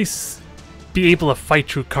 at least be able to fight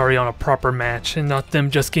Drukhari on a proper match and not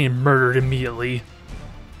them just getting murdered immediately.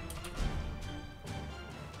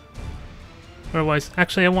 Otherwise,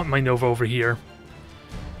 actually I want my Nova over here.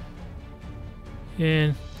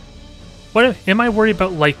 And what am I worried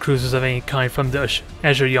about light cruisers of any kind from the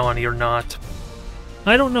Azuriani or not?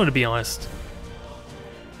 I don't know, to be honest.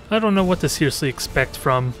 I don't know what to seriously expect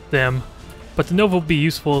from them, but the Nova will be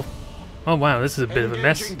useful. Oh wow, this is a bit of a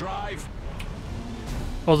mess.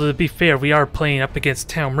 Although to be fair, we are playing up against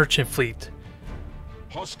Town Merchant Fleet.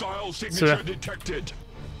 Hostile signature detected.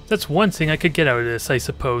 That's one thing I could get out of this, I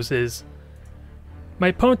suppose, is my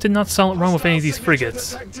opponent did not silent run with any of these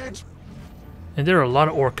frigates. And there are a lot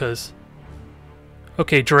of orcas.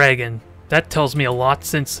 Okay, dragon. That tells me a lot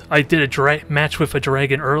since I did a match with a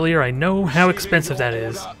dragon earlier. I know how expensive that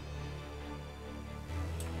is.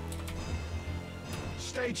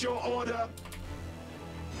 State your order.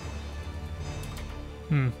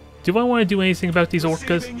 Do I want to do anything about these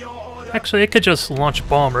orcas? Actually, I could just launch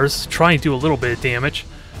bombers, try and do a little bit of damage.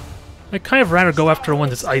 I'd kind of rather go after one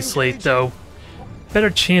that's isolated, though. Better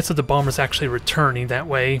chance of the bombers actually returning that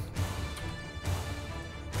way.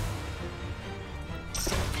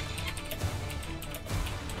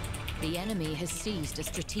 The enemy has seized a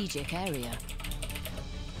strategic area.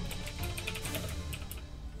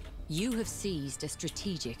 You have seized a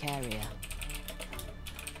strategic area.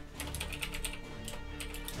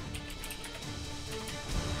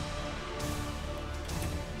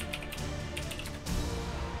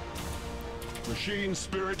 Machine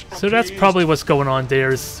spirit So that's appeased. probably what's going on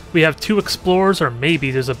there. Is we have 2 explorers, or maybe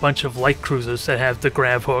there's a bunch of light cruisers that have the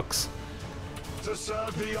grab hooks. To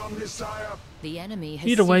serve the Omnisire. The enemy has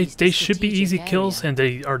Either way, seized they a should be strategic easy area. kills, and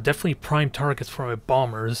they are definitely prime targets for my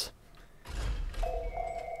bombers.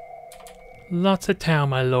 Lots of town,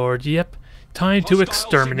 my lord. Yep. Time to Hostile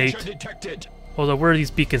exterminate. signature detected. Although, where are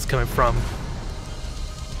these beacons coming from?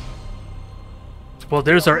 Well,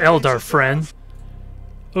 there's our Eldar friend.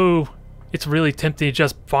 Oh, it's really tempting to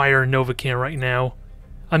just fire a Novacan right now.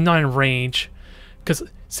 I'm not in range. Because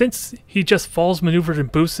since he just falls, maneuvered, and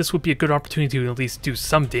boosts, this would be a good opportunity to at least do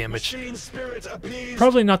some damage. Machine spirit appeased.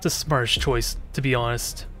 Probably not the smartest choice, to be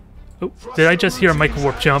honest. Oh, did I just hear a micro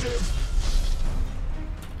warp jump?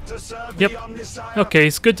 To serve Yep. the Omnisire. Okay,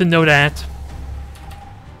 it's good to know that.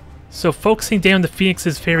 So focusing down the Phoenix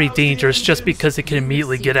is very dangerous just because it can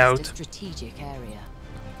immediately get Seized a out. strategic area.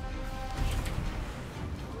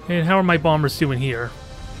 And how are my bombers doing here?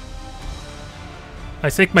 I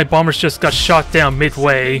think my bombers just got shot down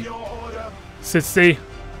midway, Your order. since they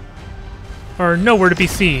are nowhere to be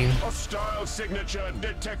seen. Hostile signature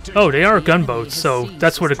detected. Oh, they are The enemy gunboats, has so seized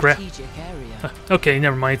that's a where the strategic area. Okay,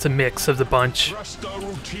 never mind. It's a mix of the bunch. Thruster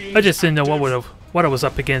routines I just didn't know active. what I was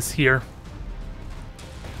up against here.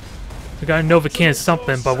 I got a Novacan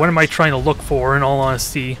something, but what am I trying to look for, in all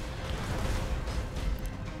honesty?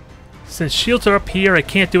 Since shields are up here, I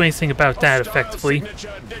can't do anything about that Hostile effectively.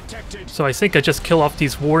 signature detected. So I think I just kill off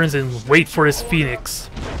these Wardens and wait for this Phoenix.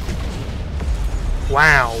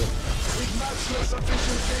 Wow. With matchless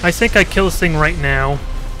efficiency. I think I kill this thing right now.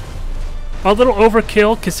 A little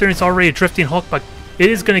overkill, considering it's already a Drifting Hulk, but it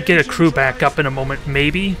is going to get a crew back up in a moment,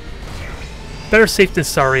 maybe. Better safe than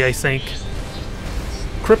sorry, I think.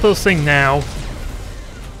 Cripple this thing now.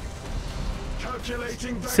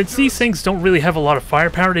 Calculating Since these things don't really have a lot of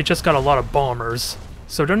firepower, they just got a lot of bombers.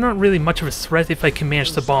 So they're not really much of a threat if I can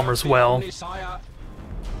manage the bombers well.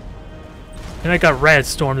 And I got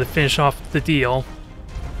Radstorm to finish off the deal.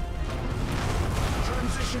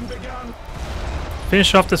 Transition begun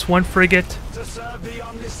Finish off this one frigate, to serve the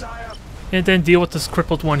Omnisire. and then deal with this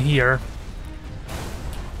crippled one here.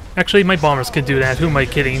 Actually, my bombers can do that, who am I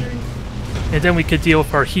kidding? And then we could deal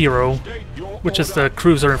with our hero, State your which is order. the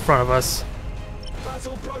cruiser in front of us.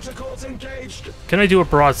 Battle protocols engaged. Can I do a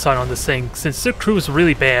broadside on this thing, since their crew is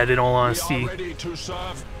really bad, in all We honesty. are ready to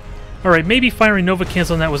serve. Alright, maybe firing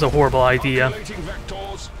Novacans on that was a horrible idea. Calculating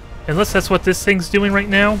vectors. Unless that's what this thing's doing right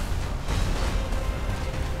now.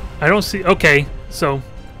 I don't see... Okay, so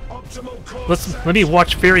Optimal course let me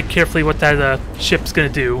watch very carefully what that ship's gonna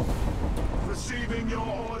do. receiving your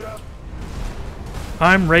order.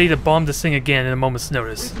 I'm ready to bomb this thing again in a moment's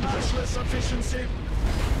notice. With matchless efficiency.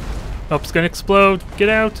 Oh, it's gonna explode. Get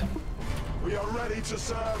out. We are ready to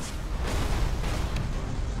serve.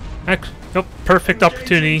 Nope, perfect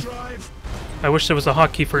opportunity. Engaging drive. I wish there was a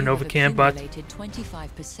hotkey for a You have Novacan, but accumulated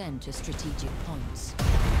 25% of strategic points.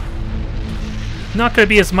 not gonna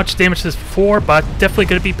be as much damage as before, but definitely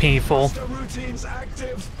gonna be painful. The routines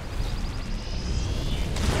active.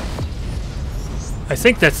 I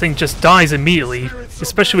think that thing just dies immediately,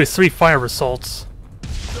 especially with 3 fire assaults.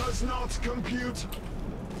 Does not compute.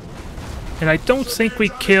 And I don't think we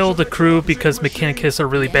kill the crew because Mechanicus are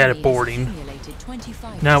really bad at boarding.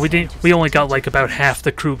 No, we didn't. We only got like about half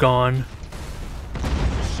the crew gone.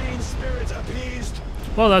 Machine spirit appeased.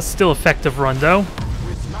 Well, that's still effective run though.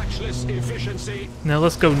 With matchless efficiency. Now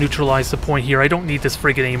let's go neutralize the point here. I don't need this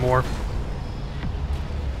frigate anymore.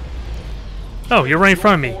 Oh, you're right in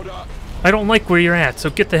front of me. Order. I don't like where you're at, so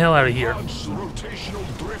get the hell out of here. Launch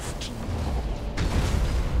rotational drift.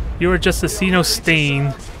 You are just a Xeno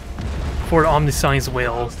stain for Omniscience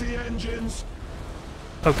will. Rouse the engines.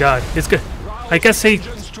 Oh god, it's good. I guess he...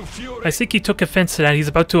 Engines to fury. I think he took offense to that. He's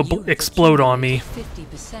about to explode on me.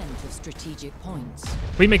 50% of strategic points.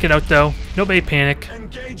 We make it out though. Nobody panic.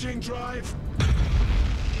 Engaging drive.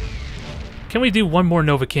 Can we do one more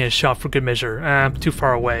Novacan shot for good measure? I'm too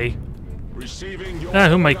far away. Receiving your Who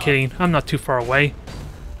am I order. kidding? I'm not too far away.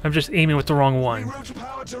 I'm just aiming with the wrong one. Reroute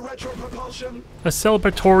power to retro propulsion. A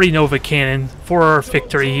celebratory Nova Cannon for our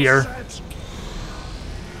victory here. Set.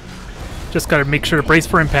 Just gotta make sure to brace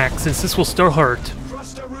for impact since this will still hurt.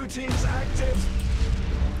 Thruster routines active.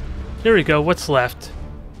 There we go, what's left?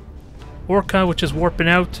 Orca, which is warping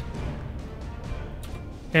out.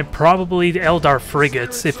 And probably the Eldar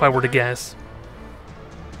frigates, if I were to guess.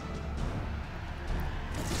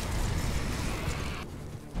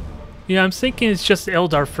 Yeah, I'm thinking it's just the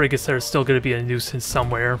Eldar frigates that are still going to be a nuisance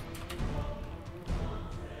somewhere.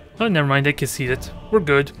 Oh, never mind, they conceded. We're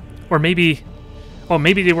good. Or maybe... Oh,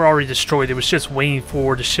 maybe they were already destroyed. It was just waiting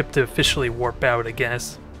for the ship to officially warp out, I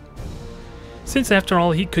guess. Since after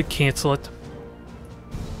all, he could cancel it.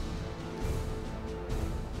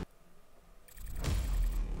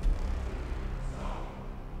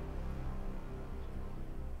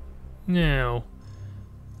 No.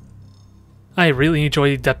 I really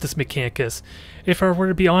enjoy Adeptus Mechanicus. If I were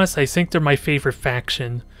to be honest, I think they're my favorite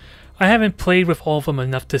faction. I haven't played with all of them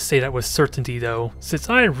enough to say that with certainty though, since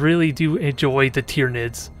I really do enjoy the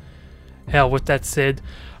Tyranids. Hell, with that said,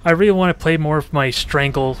 I really want to play more of my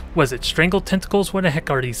Strangle Tentacles? What the heck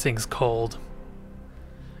are these things called?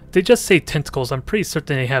 They just say tentacles, I'm pretty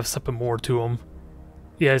certain they have something more to them.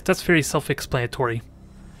 Yeah, that's very self-explanatory.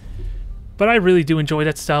 But I really do enjoy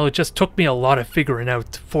that style. It just took me a lot of figuring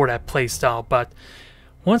out for that playstyle, but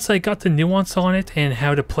once I got the nuance on it and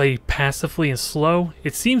how to play passively and slow,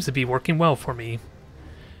 it seems to be working well for me.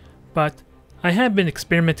 But I have been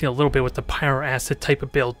experimenting a little bit with the Pyro Acid type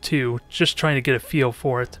of build too, just trying to get a feel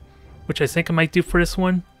for it, which I think I might do for this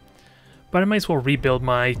one. But I might as well rebuild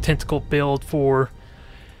my tentacle build for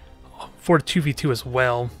the 2v2 as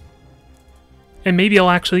well. And maybe I'll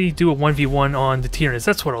actually do a 1v1 on the Tyranids.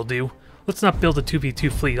 That's what I'll do. Let's not build a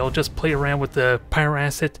 2v2 fleet. I'll just play around with the Pyro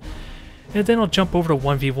Asset. And then I'll jump over to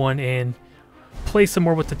 1v1 and play some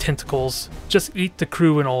more with the tentacles. Just eat the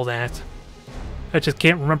crew and all that. I just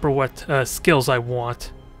can't remember what skills I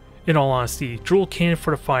want, in all honesty. Drool Cannon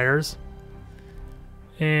for the fires.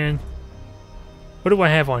 And what do I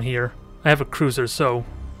have on here? I have a cruiser, so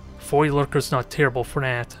Void Lurker's not terrible for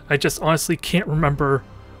that. I just honestly can't remember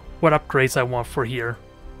what upgrades I want for here.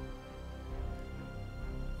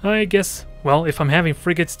 I guess, well, if I'm having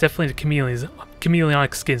frigates, definitely the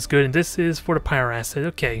Chameleonic skin's good, and this is for the Pyro Asset.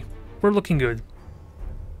 Okay, we're looking good.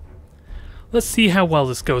 Let's see how well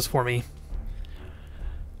this goes for me.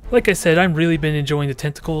 Like I said, I've really been enjoying the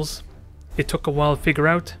tentacles. It took a while to figure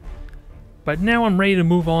out, but now I'm ready to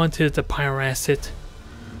move on to the Pyro Asset.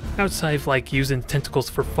 Outside of like using tentacles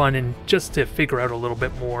for fun and just to figure out a little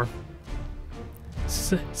bit more.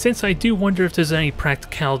 Since I do wonder if there's any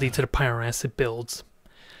practicality to the Pyro Asset builds.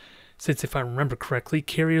 Since if I remember correctly,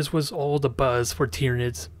 carriers was all the buzz for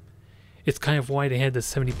Tyranids. It's kind of why they had the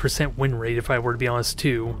 70% win rate, if I were to be honest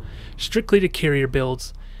too. Strictly to carrier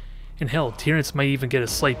builds. And hell, Tyranids might even get a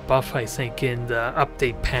slight buff, I think, in the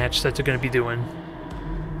update patch that they're going to be doing.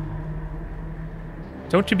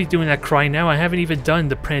 Don't you be doing that cry now. I haven't even done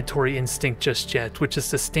the predatory instinct just yet, which is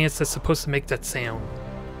the stance that's supposed to make that sound.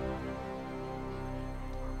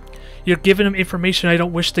 You're giving them information I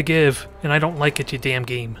don't wish to give, and I don't like it, you damn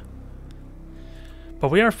game. But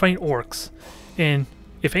we are fighting orcs, and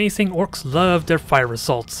if anything, orcs love their fire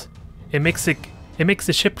results. It makes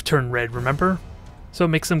the ship turn red, remember? So it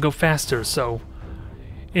makes them go faster, so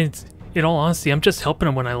in all honesty, I'm just helping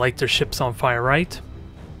them when I light their ships on fire, right?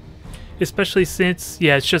 Especially since,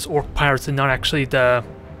 yeah, it's just orc pirates and not actually the...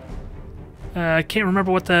 I can't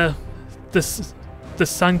remember what the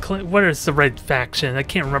Sun Clan... What is the red faction? I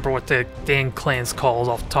can't remember what the dang clan's called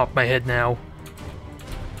off the top of my head now.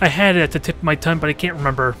 I had it at the tip of my tongue, but I can't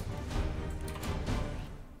remember.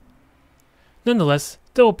 Nonetheless,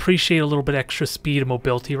 they'll appreciate a little bit extra speed and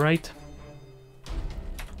mobility, right?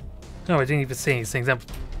 Oh, I didn't even say anything.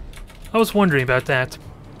 I was wondering about that.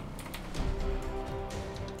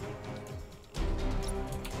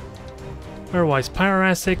 Otherwise, Pyro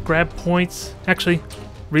Asset, grab points. Actually,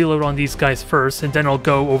 reload on these guys first, and then I'll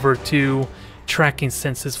go over to tracking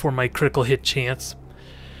senses for my critical hit chance.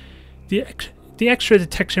 The extra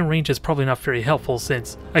detection range is probably not very helpful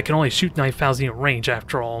since I can only shoot 9,000 at range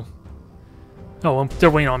after all. Oh, they're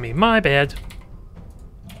waiting on me. My bad.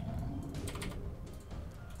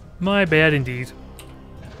 My bad indeed.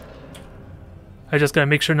 I just gotta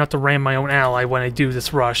make sure not to ram my own ally when I do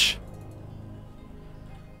this rush.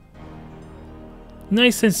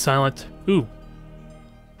 Nice and silent. Ooh.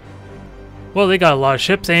 Well, they got a lot of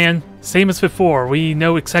ships, and same as before, we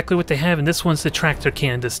know exactly what they have, and this one's the tractor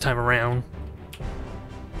cannon this time around.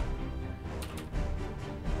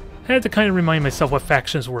 I had to kind of remind myself what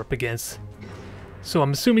factions we're up against. So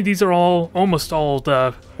I'm assuming these are almost all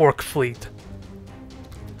the orc fleet.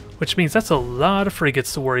 Which means that's a lot of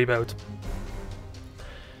frigates to worry about.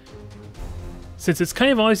 Since it's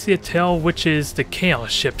kind of obviously to tell which is the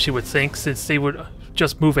chaos ships, you would think, since they would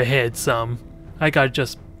just move ahead some. I gotta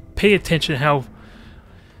just pay attention how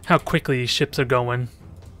quickly these ships are going.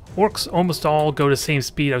 Orcs almost all go the same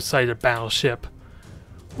speed outside their battleship,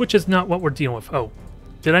 which is not what we're dealing with. Oh,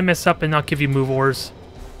 did I mess up and not give you move orders?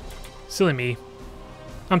 Silly me.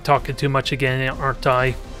 I'm talking too much again, aren't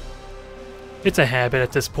I? It's a habit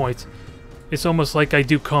at this point. It's almost like I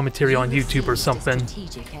do commentary on YouTube or something.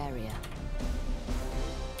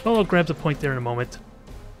 Well, I'll grab the point there in a moment.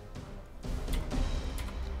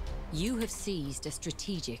 You have seized a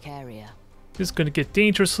strategic area. This is going to get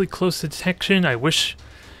dangerously close to detection. I wish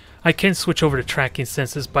I can switch over to tracking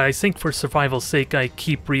senses, but I think for survival's sake I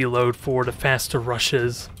keep reload for the faster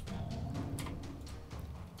rushes.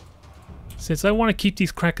 Since I want to keep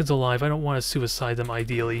these Krakens alive, I don't want to suicide them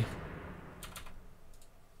ideally.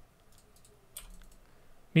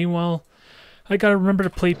 Meanwhile, I gotta remember to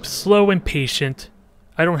play slow and patient.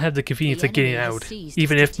 I don't have the convenience of getting out,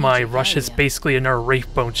 even if my rush is basically another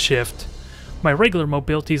Wraithbone shift. My regular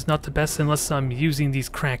mobility is not the best unless I'm using these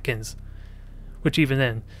Krakens. Which even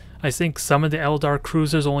then, I think some of the Eldar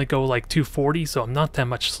cruisers only go like 240, so I'm not that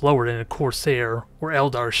much slower than a Corsair or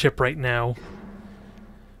Eldar ship right now.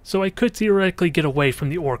 So I could theoretically get away from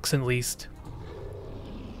the orcs at least.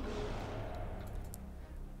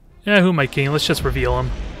 Yeah, who am I kidding? Let's just reveal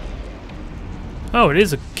him. Oh, it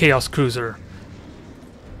is a Chaos Cruiser.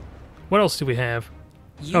 What else do we have?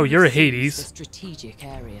 Oh, you're a Hades. Strategic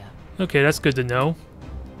area. Okay, that's good to know.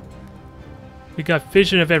 We got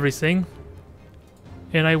vision of everything.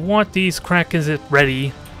 And I want these Krakens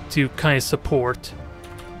ready to kind of support.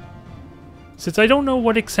 Since I don't know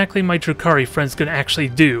what exactly my Drukhari friend's gonna actually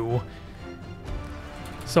do.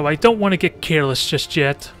 So I don't want to get careless just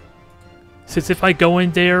yet. Since if I go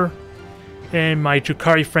in there and my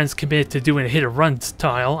Drukhari friend's committed to doing a hit and run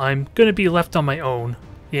style, I'm gonna be left on my own.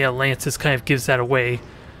 Yeah, Lances kind of gives that away.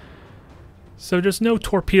 So there's no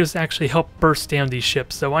torpedoes to actually help burst down these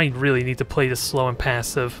ships, so I really need to play this slow and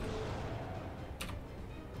passive.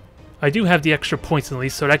 I do have the extra points at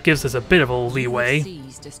least, so that gives us a bit of a leeway.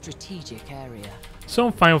 Seized a strategic area. So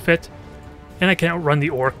I'm fine with it. And I can outrun the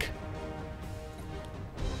Orc.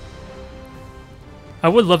 I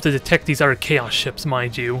would love to detect these other Chaos ships,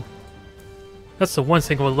 mind you. That's the one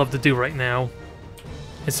thing I would love to do right now.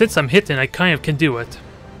 And since I'm hitting, I kind of can do it.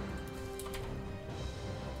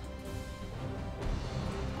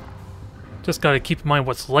 Just gotta keep in mind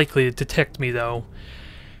what's likely to detect me, though.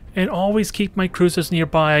 And always keep my cruisers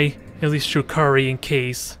nearby, at least Drukhari in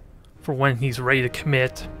case, for when he's ready to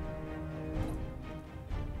commit.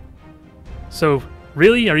 So,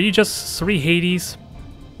 really? Are you just 3 Hades?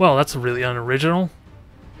 Well, that's really unoriginal.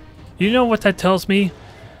 You know what that tells me?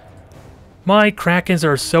 My Krakens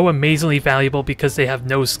are so amazingly valuable because they have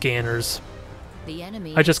no scanners. The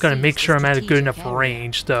enemy I just gotta make seized sure I'm at a good strategic enough area.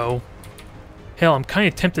 range, though. Hell, I'm kind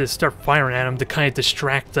of tempted to start firing at them to kind of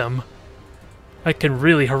distract them. I can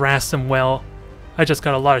really harass them well. I just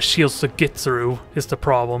got a lot of shields to get through, is the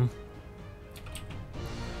problem.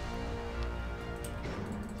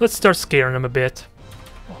 Let's start scaring them a bit.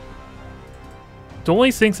 The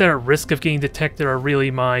only things that are at risk of getting detected are really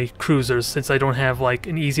my cruisers, since I don't have like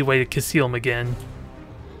an easy way to conceal them again.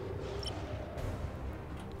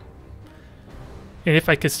 And if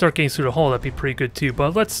I could start getting through the hull, that'd be pretty good too.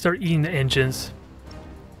 But let's start eating the engines.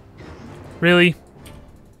 Really?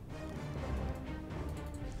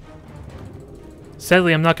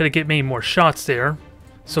 Sadly, I'm not going to get many more shots there.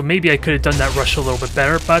 So maybe I could have done that rush a little bit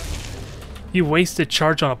better, but you wasted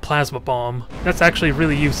charge on a plasma bomb. That's actually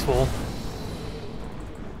really useful.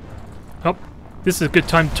 Oh, this is a good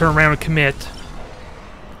time to turn around and commit.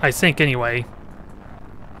 I think, anyway.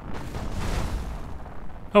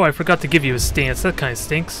 Oh, I forgot to give you a stance. That kind of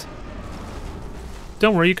stinks.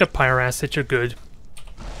 Don't worry, you got pyro assets. You're good.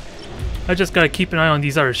 I just gotta keep an eye on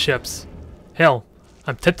these other ships. Hell,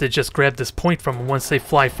 I'm tempted to just grab this point from them once they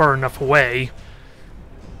fly far enough away.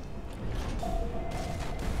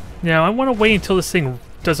 Now, I want to wait until this thing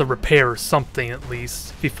does a repair or something, at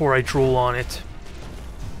least, before I drool on it.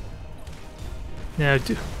 Now,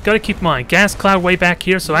 gotta keep in mind, gas cloud way back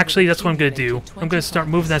here, so actually that's what I'm gonna do. I'm gonna start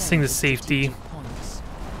moving that thing to safety.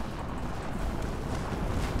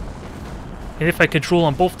 And if I could drool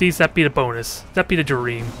on both these, that'd be the bonus. That'd be the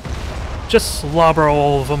dream. Just slobber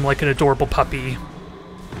all of them like an adorable puppy.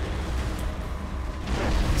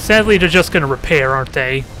 Sadly, they're just gonna repair, aren't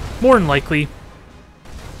they? More than likely.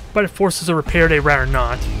 But if forces a repair, they'd rather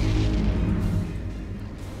not.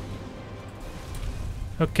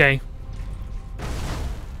 Okay.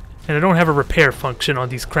 And I don't have a repair function on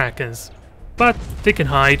these Krakens. But they can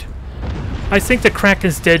hide. I think the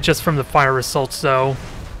Kraken's dead just from the fire assaults, though.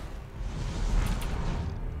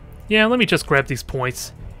 Yeah, let me just grab these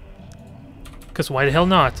points. Because why the hell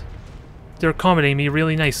not? They're accommodating me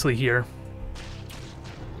really nicely here.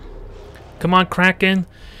 Come on, Kraken.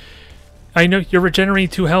 I know you're regenerating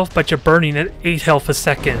 2 health, but you're burning at 8 health a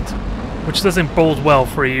second. Which doesn't bode well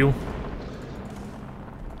for you.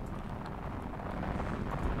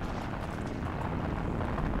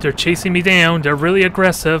 They're chasing me down. They're really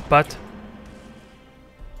aggressive, but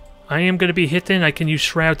I am going to be hitting. I can use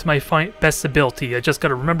Shroud to my best ability. I just got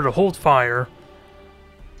to remember to hold fire.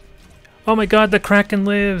 Oh my god, the Kraken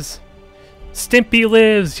lives! Stimpy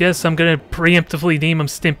lives! Yes, I'm going to preemptively name him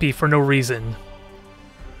Stimpy for no reason.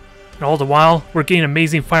 And all the while, we're getting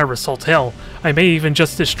amazing fire assault. Hell, I may even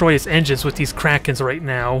just destroy his engines with these Krakens right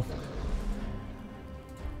now.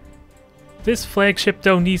 This flagship,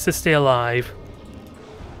 though, needs to stay alive.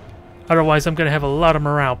 Otherwise, I'm going to have a lot of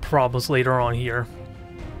morale problems later on here.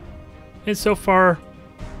 And so far,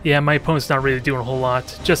 yeah, my opponent's not really doing a whole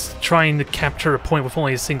lot. Just trying to capture a point with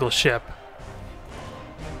only a single ship.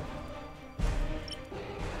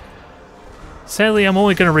 Sadly, I'm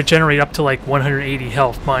only going to regenerate up to like 180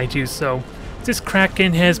 health, mind you, so this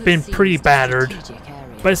Kraken has been pretty battered.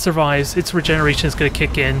 But it survives. Its regeneration is going to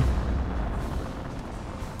kick in.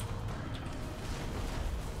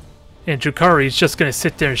 And Drukhari is just going to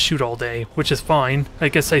sit there and shoot all day, which is fine. I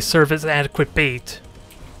guess I serve as adequate bait.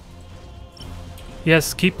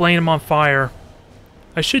 Yes, keep laying him on fire.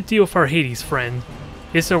 I should deal with our Hades friend.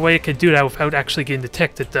 Is there a way I could do that without actually getting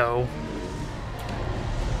detected, though?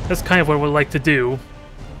 That's kind of what I would like to do.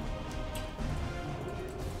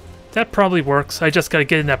 That probably works. I just gotta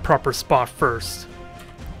get in that proper spot first.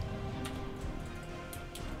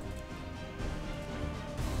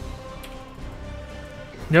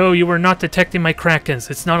 No, you are not detecting my Krakens.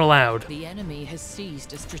 It's not allowed. The enemy has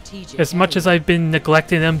seized a strategic As much as I've been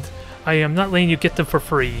neglecting them, I am not letting you get them for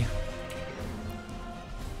free.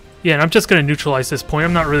 Yeah, and I'm just going to neutralize this point.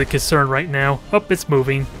 I'm not really concerned right now. Oh, it's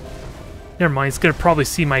moving. Never mind, it's going to probably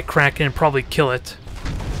see my Kraken and probably kill it.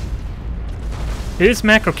 It is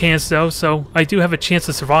macro cannons though, so I do have a chance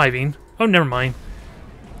of surviving. Oh, never mind.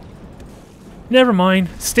 Never mind.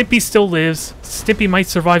 Stimpy still lives. Stimpy might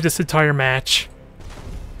survive this entire match.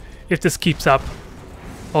 If this keeps up.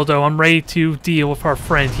 Although I'm ready to deal with our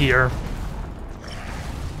friend here.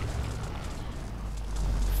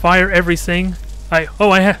 Fire everything. I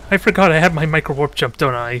forgot I have my micro warp jump,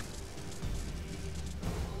 don't I?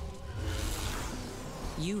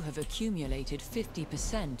 You have accumulated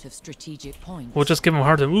 50% of strategic points. We'll just give him a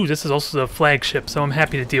hard time. Ooh, this is also the flagship, so I'm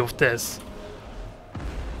happy to deal with this.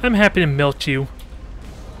 I'm happy to melt you.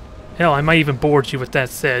 Hell, I might even board you with that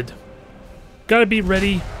said. Gotta be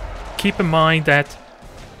ready. Keep in mind that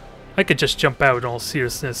I could just jump out in all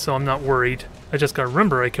seriousness, so I'm not worried. I just gotta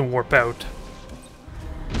remember I can warp out.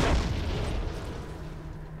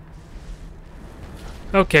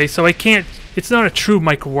 Okay, so I can't... It's not a true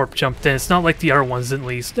micro warp jump then. It's not like the other ones at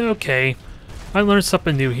least. Okay. I learned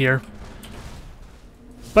something new here.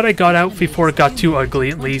 But I got out before it got too ugly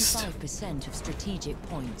at least. 25% of strategic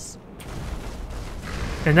points.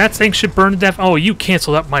 And that thing should burn to death. Oh, you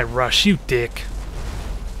canceled out my rush, you dick.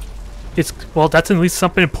 Well, that's at least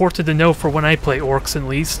something important to know for when I play orcs at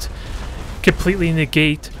least. Completely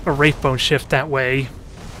negate a Wraithbone shift that way.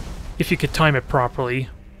 If you could time it properly.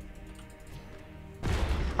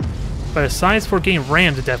 But aside for getting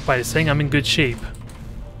rammed to death by this thing, I'm in good shape.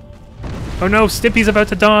 Oh no, Stimpy's about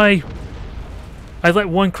to die! I let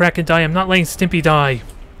one Kraken die, I'm not letting Stimpy die.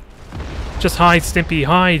 Just hide, Stimpy,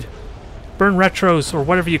 hide! Burn retros, or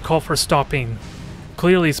whatever you call for stopping.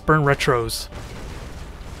 Clearly it's burn retros.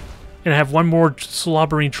 And I have one more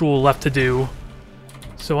slobbering drool left to do.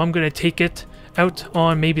 So I'm gonna take it out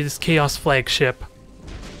on maybe this Chaos flagship.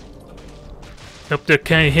 Nope, they're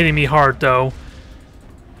kinda hitting me hard though.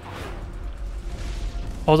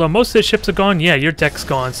 Although most of the ships are gone, yeah, your deck's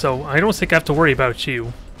gone, so I don't think I have to worry about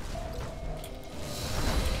you.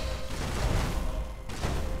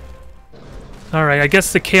 Alright, I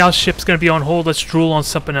guess the Chaos ship's gonna be on hold. Let's drool on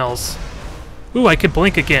something else. Ooh, I can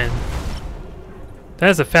blink again. That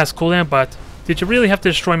is a fast cooldown, but did you really have to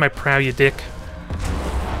destroy my prow, you dick?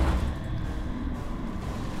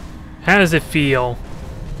 How does it feel?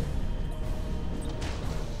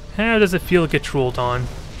 How does it feel to get drooled on?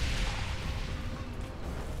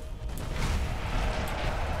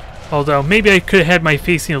 Although, maybe I could have had my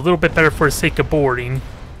facing a little bit better for the sake of boarding.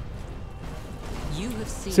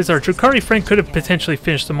 Since our Drukhari friend could have potentially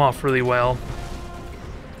finished them off really well.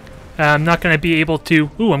 I'm not going to be able to...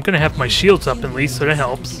 Ooh, I'm going to have my shields up at least, so that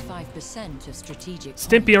helps.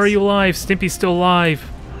 Stimpy, are you alive? Stimpy's still alive.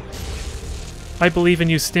 I believe in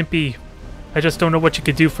you, Stimpy. I just don't know what you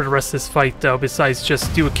could do for the rest of this fight, though, besides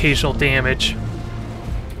just do occasional damage.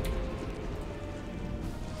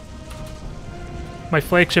 My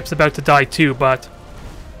flagship's about to die too, but...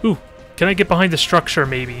 Ooh, can I get behind the structure,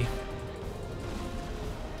 maybe?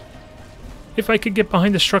 If I could get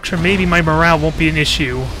behind the structure, maybe my morale won't be an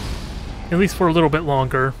issue. At least for a little bit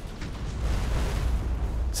longer.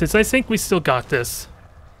 Since I think we still got this.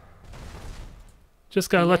 Just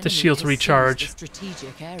gotta let the shields recharge.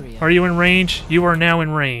 Are you in range? You are now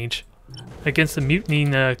in range. Against the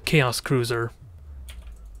mutinying Chaos Cruiser.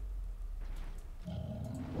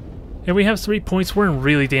 And we have 3 points. We're in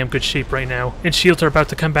really damn good shape right now. And shields are about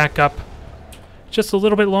to come back up. Just a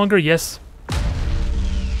little bit longer, yes.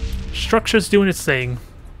 Structure's doing its thing.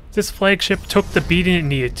 This flagship took the beating it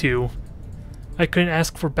needed to. I couldn't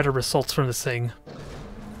ask for better results from this thing.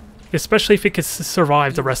 Especially if it could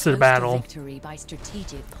survive the rest of the battle.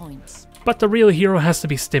 But the real hero has to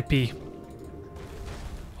be Stimpy.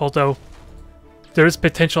 Although, there is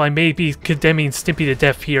potential I may be condemning Stimpy to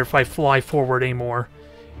death here if I fly forward anymore.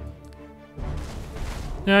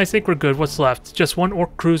 Yeah, I think we're good. What's left? Just one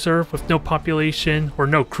Orc Cruiser with no population, or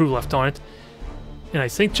no crew left on it. And I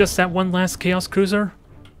think just that one last Chaos Cruiser?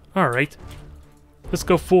 Alright. Let's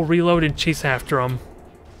go full reload and chase after him.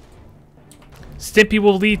 Stimpy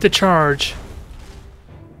will lead the charge.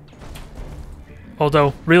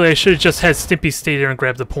 Although, really I should have just had Stimpy stay there and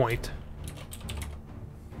grab the point.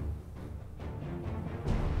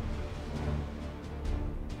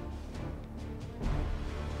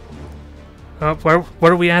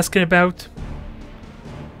 What are we asking about?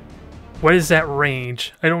 What is that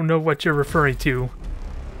range? I don't know what you're referring to.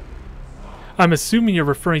 I'm assuming you're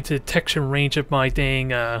referring to the detection range of my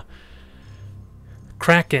dang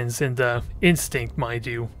Krakens and Instinct, mind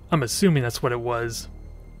you. I'm assuming that's what it was.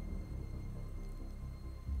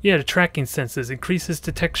 Yeah, the tracking senses increases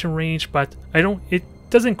detection range, but it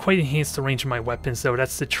doesn't quite enhance the range of my weapons though,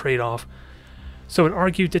 that's the trade-off. So I'd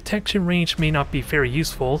argue detection range may not be very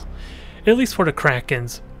useful, at least for the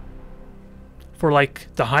Krakens. For like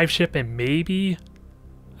the Hive ship and maybe...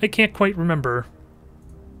 I can't quite remember.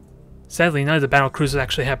 Sadly, none of the battle cruisers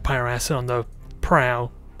actually have pyroacid on the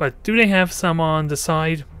prow, but do they have some on the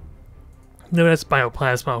side? No, that's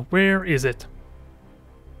bioplasma. Where is it?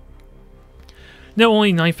 No,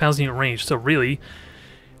 only 9,000 unit range, so really,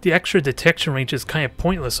 the extra detection range is kind of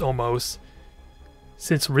pointless almost.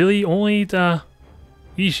 Since really only the...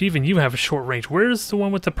 Yeesh, even you have a short range. Where's the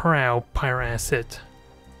one with the prow pyroacid?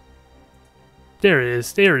 There it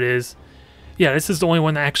is, there it is. Yeah, this is the only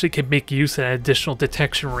one that actually can make use of that additional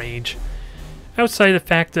detection range. Outside the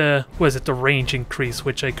fact, was it the range increase,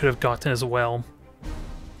 which I could have gotten as well.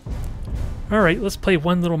 Alright, let's play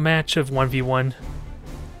one little match of 1v1.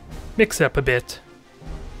 Mix it up a bit.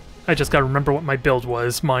 I just gotta remember what my build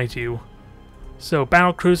was, mind you. So,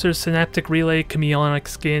 Battle Cruiser, Synaptic Relay, Chameleonic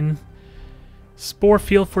Skin, Spore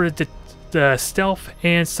Field for the Stealth,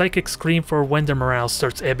 and Psychic Scream for when their morale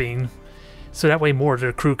starts ebbing. So that way more of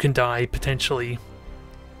their crew can die, potentially.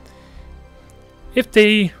 If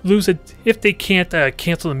they lose it, if they can't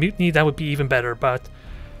cancel the mutiny, that would be even better, but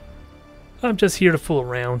I'm just here to fool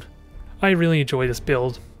around. I really enjoy this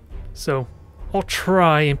build, so I'll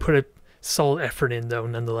try and put a solid effort in though,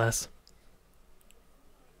 nonetheless.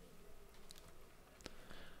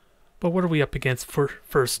 But what are we up against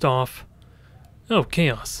first off? Oh,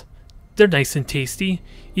 Chaos. They're nice and tasty,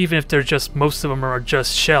 even if they're just, most of them are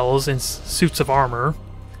just shells and suits of armor.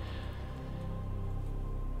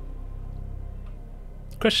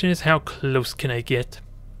 Question is, how close can I get?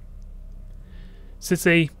 Since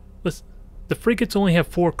the frigates only have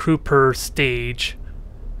 4 crew per stage,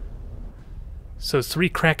 so 3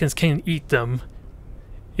 Krakens can eat them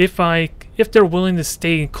if they're willing to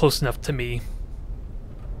stay close enough to me.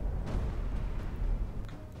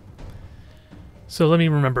 So let me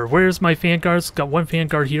remember, where's my Vanguards? Got 1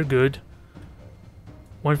 Vanguard here, good.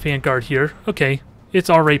 1 Vanguard here, okay. It's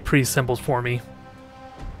already pre-assembled for me.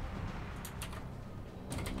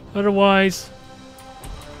 Otherwise,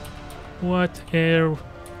 what are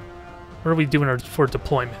we doing for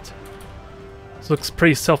deployment? This looks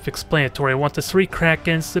pretty self-explanatory. I want the 3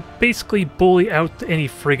 Krakens to basically bully out any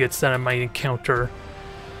frigates that I might encounter.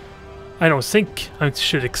 I don't think I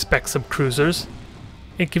should expect some cruisers.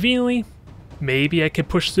 And conveniently, maybe I could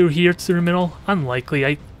push through here to the middle. Unlikely.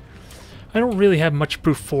 I don't really have much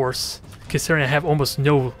brute force, considering I have almost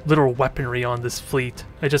no literal weaponry on this fleet.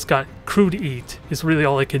 I just got crew to eat, is really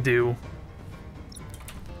all I can do.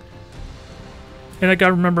 And I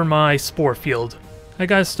gotta remember my spore field. I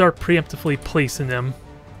gotta start preemptively placing them.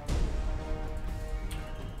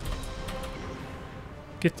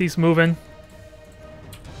 Get these moving.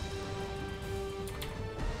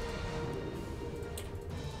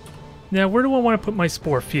 Now, where do I want to put my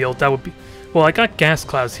spore field? That would be... Well, I got gas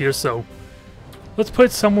clouds here, so... Let's put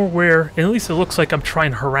it somewhere where at least it looks like I'm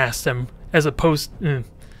trying to harass them, as opposed...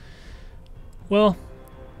 Well,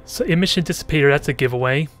 so emission dissipator, that's a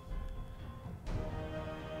giveaway.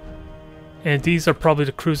 And these are probably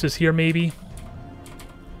the cruisers here, maybe.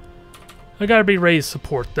 I gotta be ready to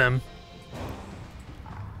support them.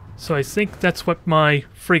 So I think that's what my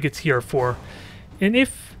frigate's here for. And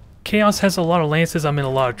if Chaos has a lot of lances, I'm in a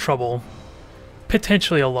lot of trouble.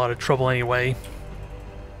 Potentially a lot of trouble anyway.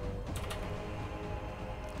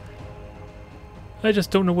 I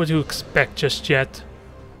just don't know what to expect just yet.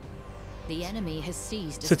 The enemy has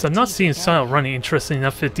seized. Since I'm not seeing silent running, interesting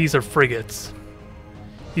enough that these are frigates.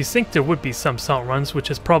 You think there would be some silent runs,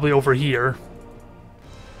 which is probably over here.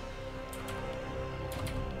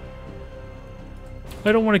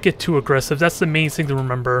 I don't want to get too aggressive, that's the main thing to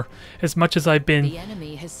remember. As much as I've been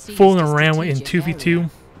fooling around in 2v2,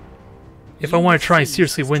 if I want to try and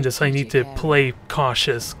seriously win this, I need to play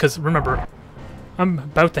cautious. Because remember, I'm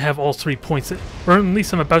about to have all 3 points, or at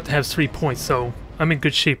least I'm about to have 3 points, so I'm in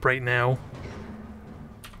good shape right now.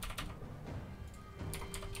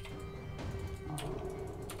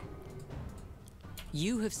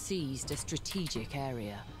 You have seized a strategic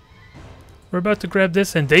area. We're about to grab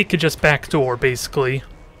this, and they could just backdoor, basically.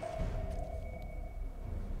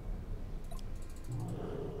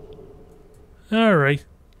 Alright.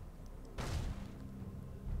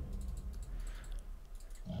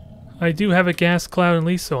 I do have a gas cloud at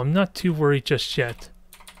least, so I'm not too worried just yet.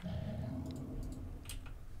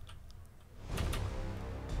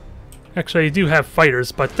 Actually, I do have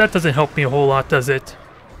fighters, but that doesn't help me a whole lot, does it?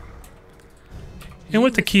 And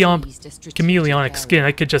with the chameleonic skin,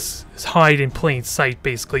 I could just hide in plain sight,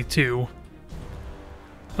 basically, too.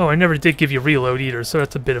 Oh, I never did give you reload either, so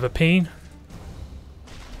that's a bit of a pain.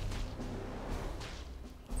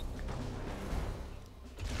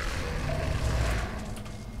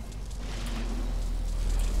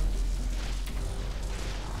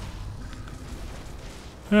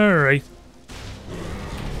 Alright.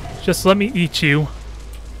 Just let me eat you.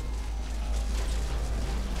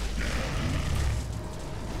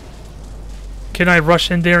 Can I rush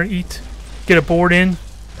in there and eat? Get a board in?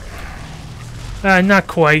 Not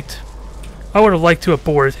quite. I would have liked to have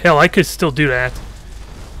boarded. Hell, I could still do that.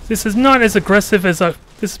 This is not as aggressive as a...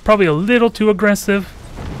 This is probably a little too aggressive.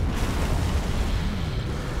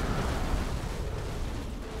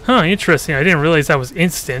 Huh, interesting. I didn't realize that was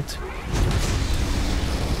instant.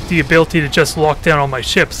 The ability to just lock down all my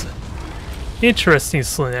ships. Interesting,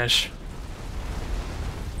 Slaanesh.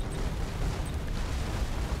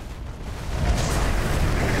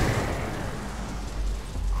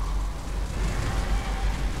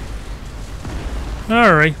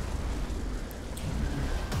 Alright.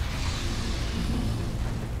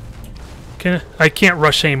 I can't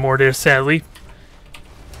rush anymore there, sadly.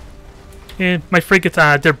 And my frigates,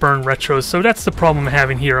 they're burn retros, so that's the problem I'm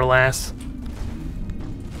having here, alas.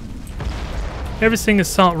 Everything is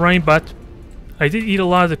solid running, but I did eat a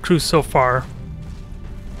lot of the crew so far.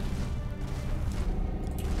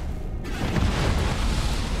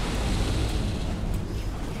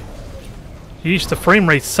 Yeesh, the frame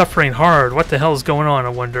rate's suffering hard. What the hell is going on, I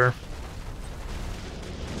wonder?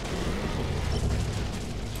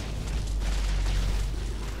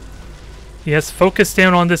 Yes, focus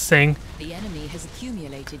down on this thing. The enemy has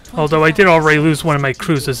accumulated. Although I did already lose one of my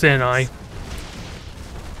cruisers, didn't I?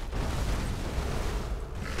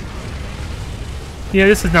 Yeah,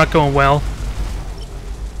 this is not going well.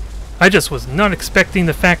 I just was not expecting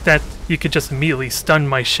the fact that you could just immediately stun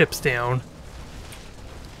my ships down.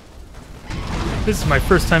 This is my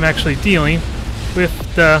first time actually dealing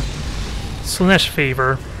with the Slaanesh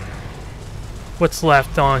favor. What's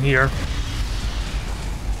left on here?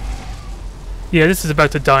 Yeah, this is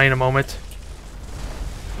about to die in a moment.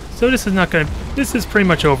 So this is not gonna... This is pretty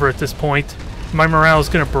much over at this point. My morale is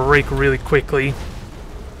gonna break really quickly.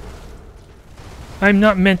 I'm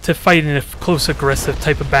not meant to fight in a close aggressive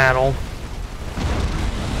type of battle.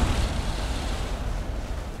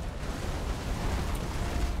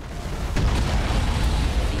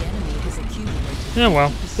 Yeah,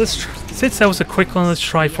 well, let's since that was a quick one, let's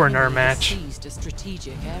try for another match.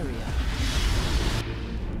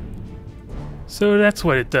 So that's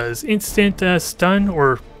what it does. Instant stun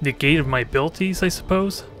or negate of my abilities, I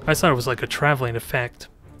suppose. I thought it was like a traveling effect.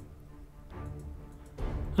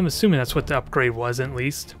 I'm assuming that's what the upgrade was, at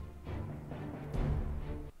least.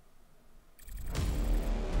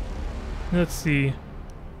 Let's see.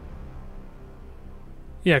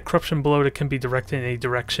 Yeah, corruption below that can be directed in any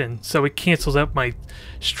direction, so it cancels out my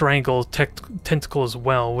strangle tentacle as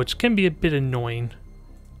well, which can be a bit annoying.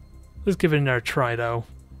 Let's give it another try, though.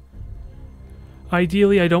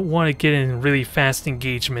 Ideally, I don't want to get in really fast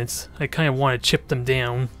engagements. I kind of want to chip them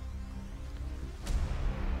down.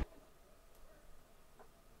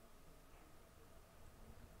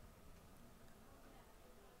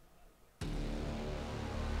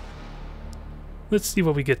 Let's see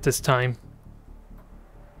what we get this time.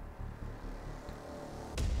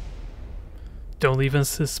 Don't leave in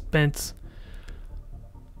suspense.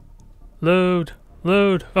 Load.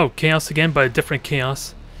 Load. Oh, chaos again, but a different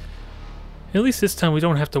chaos. At least this time we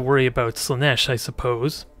don't have to worry about Slaanesh, I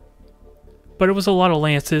suppose. But it was a lot of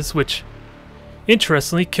lances, which,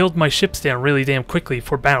 interestingly, killed my ships down really damn quickly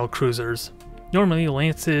for battle cruisers. Normally,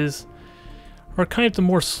 lances are kind of the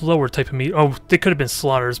more slower type of meat. Oh, they could have been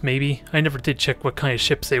slaughters, maybe. I never did check what kind of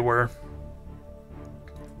ships they were.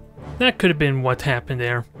 That could have been what happened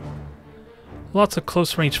there. Lots of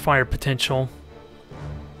close-range fire potential.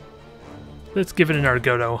 Let's give it another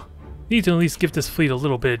go, though. Need to at least give this fleet a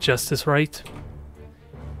little bit of justice, right?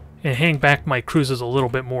 And hang back my cruisers a little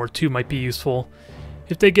bit more, too, might be useful.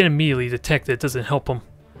 If they get immediately detected, it doesn't help them.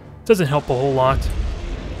 Doesn't help a whole lot.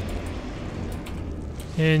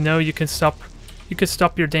 And no, you can stop. You can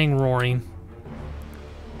stop your dang roaring.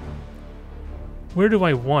 Where do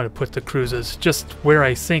I want to put the cruisers? Just where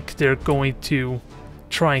I think they're going to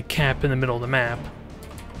try and camp in the middle of the map.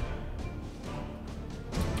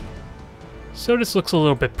 So this looks a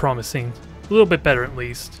little bit promising. A little bit better, at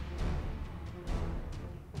least.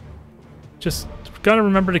 Just gotta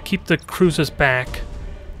remember to keep the cruisers back.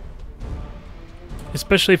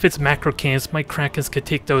 Especially if it's macro cannons, my Krakens could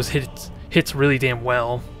take those hits really damn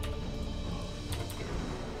well.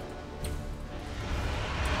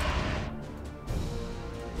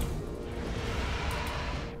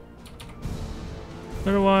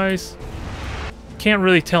 Otherwise, can't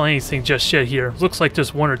really tell anything just yet here. Looks like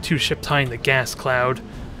there's 1 or 2 ships high in the gas cloud,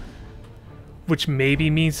 which maybe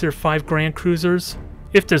means they're 5 Grand Cruisers,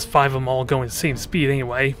 if there's 5 of them all going the same speed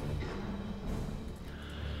anyway.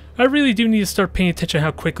 I really do need to start paying attention to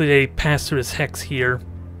how quickly they pass through this hex here.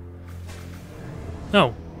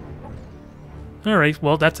 Oh. Alright,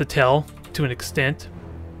 well that's a tell, to an extent.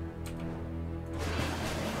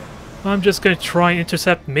 I'm just going to try and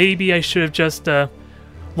intercept. Maybe I should have just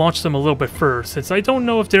launched them a little bit first, since I don't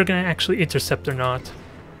know if they're going to actually intercept or not.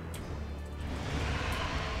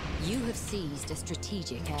 You have seized a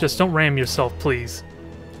strategic area. Just don't ram yourself, please.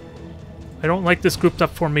 I don't like this grouped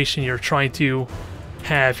up formation you're trying to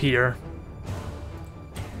have here.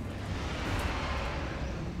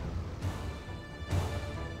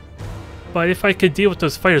 But if I could deal with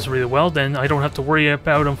those fighters really well, then I don't have to worry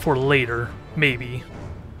about them for later, maybe.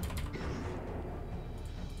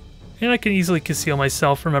 And I can easily conceal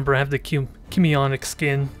myself. Remember, I have the chemionic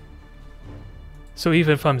skin. So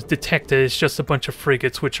even if I'm detected, it's just a bunch of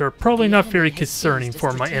frigates, which are probably not very concerning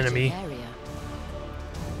for my enemy.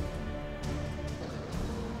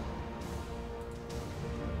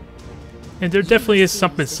 And there definitely is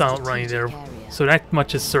something silent running there, so that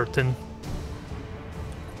much is certain.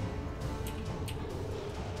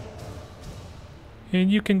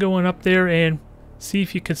 And you can go on up there and see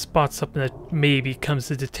if you can spot something that maybe comes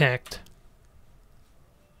to detect.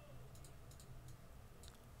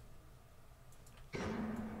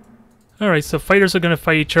 Alright, so fighters are going to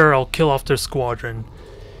fight each other. I'll kill off their squadron.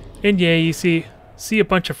 And yeah, you see a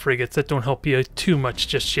bunch of frigates that don't help you too much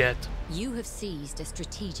just yet. You have seized a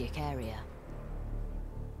strategic area.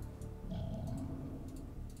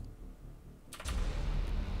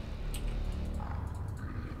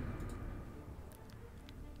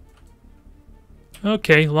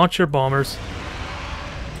 Okay, launch your bombers.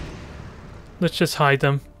 Let's just hide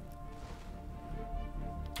them.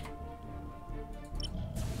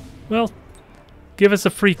 Well, give us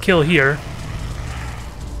a free kill here.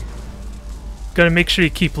 Gotta make sure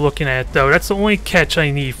you keep looking at it though. That's the only catch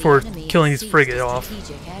I need for killing these frigate off.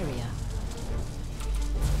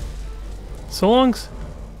 So long as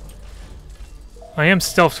I am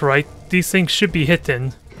stealthed right, these things should be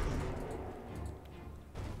hitting.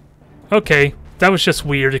 Okay. That was just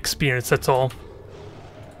weird experience, that's all.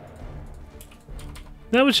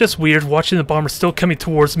 That was just weird, watching the bomber still coming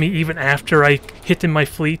towards me even after I hit in my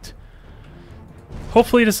fleet.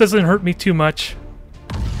 Hopefully this doesn't hurt me too much.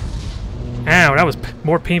 Ow, that was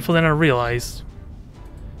more painful than I realized.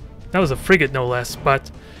 That was a frigate no less, but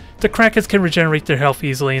the Krakens can regenerate their health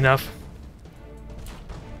easily enough.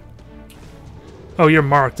 Oh, you're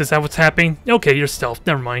marked, is that what's happening? Okay, you're stealth,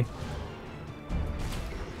 never mind.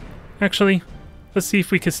 Actually, let's see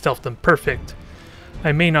if we can stealth them. Perfect.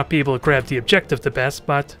 I may not be able to grab the objective the best,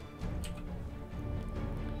 but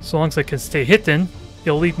so long as I can stay hidden,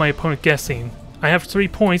 it'll leave my opponent guessing. I have 3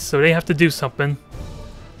 points, so they have to do something.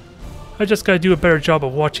 I just gotta do a better job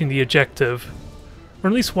of watching the objective. Or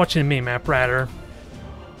at least watching the minimap, rather.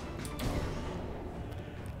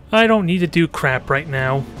 I don't need to do crap right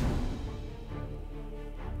now.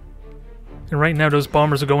 And right now those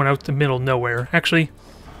bombers are going out the middle of nowhere. Actually,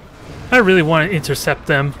 I really want to intercept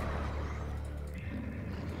them.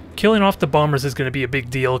 Killing off the bombers is going to be a big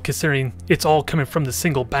deal, considering it's all coming from the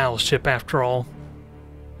single battleship after all.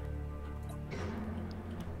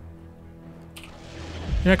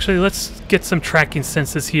 And actually, let's get some tracking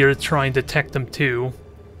sensors here to try and detect them too.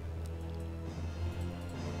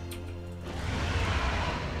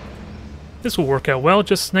 This will work out well,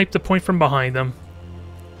 just snipe the point from behind them.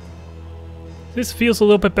 This feels a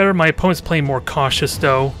little bit better. My opponent's playing more cautious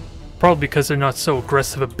though. Probably because they're not so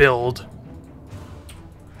aggressive a build.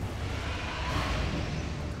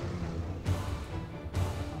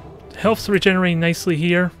 Health's regenerating nicely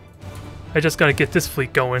here. I just gotta get this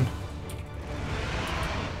fleet going.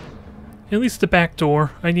 At least the back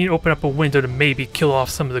door. I need to open up a window to maybe kill off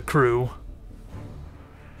some of the crew.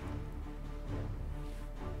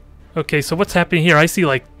 Okay, so what's happening here? I see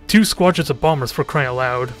like 2 squadrons of bombers, for crying out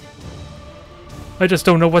loud. I just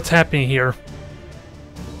don't know what's happening here.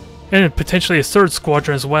 And potentially a 3rd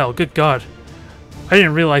squadron as well. Good God. I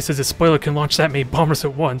didn't realize that the spoiler can launch that many bombers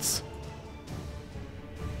at once.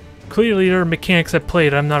 Clearly there are mechanics at play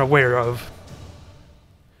that I'm not aware of.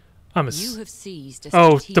 I'm a You have seized a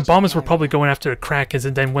oh, the strategic bombers were area. probably going after the Krakens,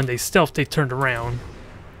 and then when they stealthed, they turned around.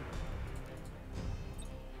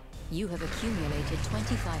 You have accumulated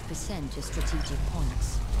 25% of strategic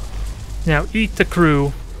points. Now eat the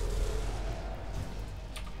crew.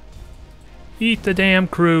 Eat the damn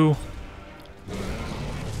crew.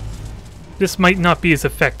 This might not be as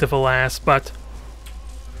effective, alas, but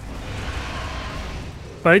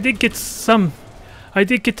I did get some. I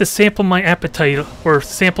did get to sample my appetite, or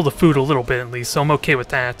sample the food a little bit at least, so I'm okay with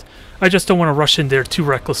that. I just don't want to rush in there too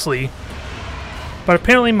recklessly. But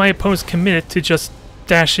apparently my opponent's committed to just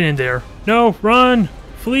dashing in there. No, run!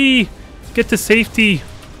 Flee! Get to safety!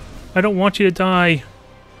 I don't want you to die.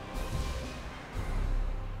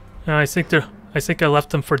 I think I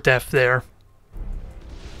left them for death there.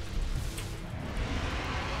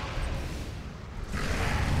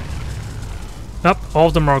 Up, all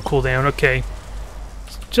of them are on cooldown, okay.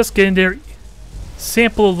 Just get in there,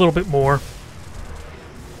 sample a little bit more.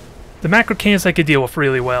 The macro cannons I could deal with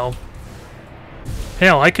really well.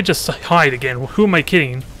 Hell, I could just hide again. Who am I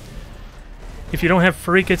kidding? If you don't have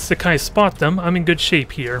frigates to kind of spot them, I'm in good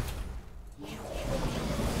shape here.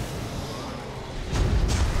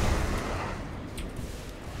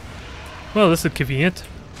 Well, this is convenient.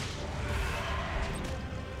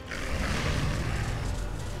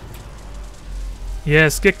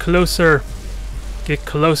 Yes, get closer. Get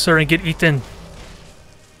closer and get eaten.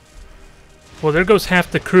 Well, there goes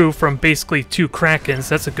half the crew from basically 2 Krakens.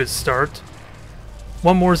 That's a good start.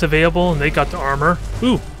 One more is available, and they got the armor.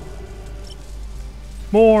 Ooh!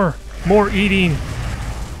 More! More eating!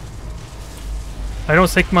 I don't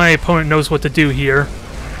think my opponent knows what to do here.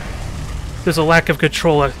 There's a lack of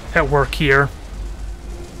control at work here.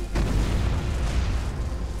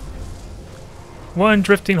 1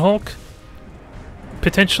 Drifting Hulk.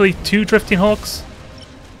 Potentially 2 Drifting Hulks.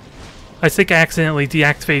 I think I accidentally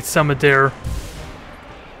deactivated some of their...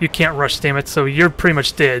 You can't rush, damn it, so you're pretty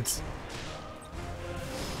much dead.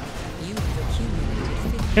 You have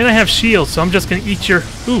accumulated And I have shields, so I'm just gonna eat your...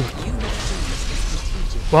 Ooh. You have seized a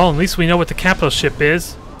strategic. Well, at least we know what the capital ship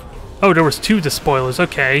is. Oh, there was 2 despoilers,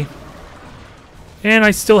 okay. And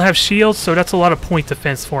I still have shields, so that's a lot of point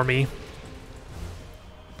defense for me.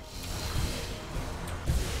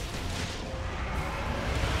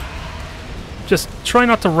 Just try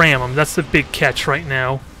not to ram them, that's the big catch right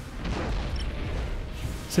now.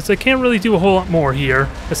 Since I can't really do a whole lot more here,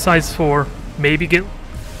 besides for maybe get...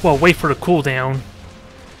 Well, wait for the cooldown.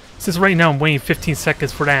 Since right now I'm waiting 15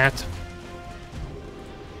 seconds for that.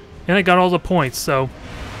 And I got all the points, so...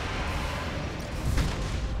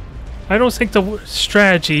 I don't think the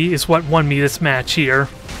strategy is what won me this match here.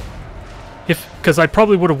 Because I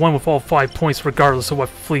probably would have won with all 5 points regardless of what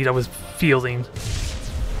fleet I was fielding.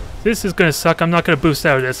 This is gonna suck. I'm not gonna boost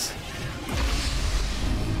out of this.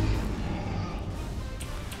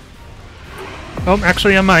 Oh,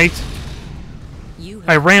 actually I might. You have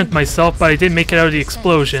I rammed accumulated myself, but I did make it out of the 25%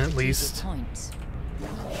 explosion at strategic least. points.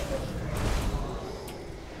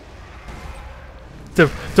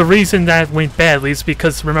 The reason that went badly is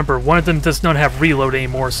because, remember, one of them does not have reload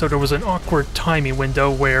anymore, so there was an awkward timing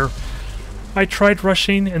window where I tried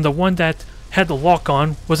rushing, and the one that had the lock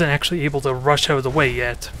on wasn't actually able to rush out of the way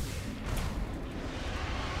yet.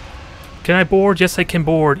 Can I board? Yes, I can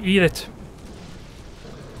board. Eat it.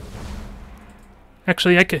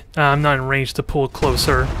 Actually, I could... I'm not in range to pull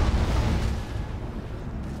closer.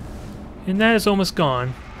 And that is almost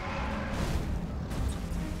gone.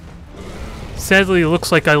 Sadly, it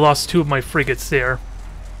looks like I lost 2 of my frigates there.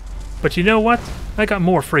 But you know what? I got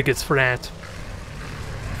more frigates for that.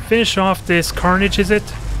 Finish off this carnage, is it?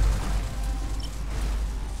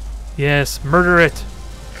 Yes, murder it.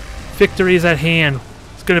 Victory is at hand.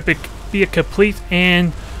 It's going to be a complete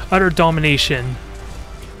and utter domination.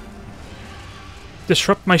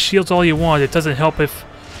 Disrupt my shields all you want. It doesn't help if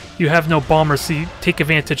you have no bombers, so you take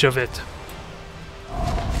advantage of it.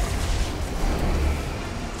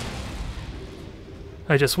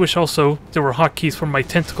 I just wish also there were hotkeys for my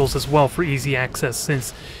tentacles as well for easy access,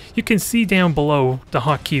 since you can see down below the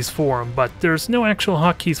hotkeys for them, but there's no actual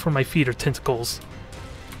hotkeys for my feet or tentacles.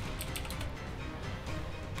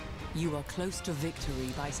 You are close to victory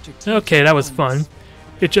by strategic Okay, that was points. fun.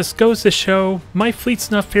 It just goes to show my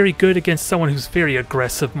fleet's not very good against someone who's very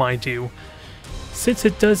aggressive, mind you, since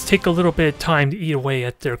it does take a little bit of time to eat away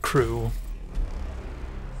at their crew.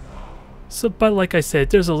 So, but like I said,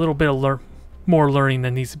 there's a little bit of more learning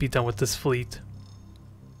that needs to be done with this fleet.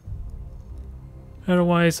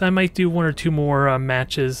 Otherwise, I might do 1 or 2 more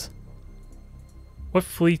matches. What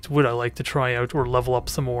fleet would I like to try out or level up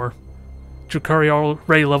some more? Drukhari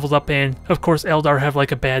already leveled up, and of course Eldar have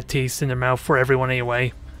like a bad taste in their mouth for everyone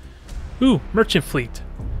anyway. Ooh, merchant fleet.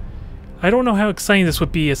 I don't know how exciting this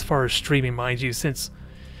would be as far as streaming, mind you, since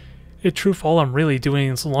in truth all I'm really doing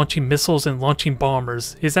is launching missiles and launching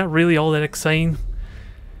bombers. Is that really all that exciting?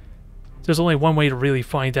 There's only one way to really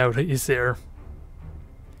find out, is there?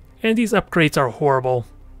 And these upgrades are horrible.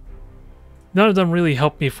 None of them really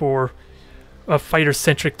help me for a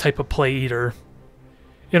fighter-centric type of play either.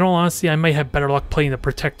 In all honesty, I might have better luck playing the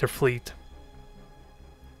Protector fleet.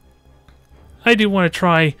 I do want to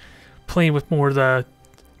try playing with more of the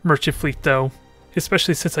merchant fleet though,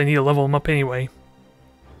 especially since I need to level them up anyway.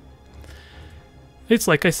 It's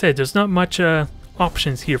like I said, there's not much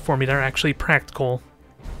options here for me that are actually practical.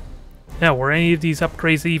 Now, were any of these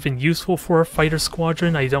upgrades even useful for a fighter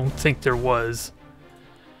squadron? I don't think there was.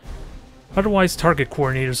 Otherwise, target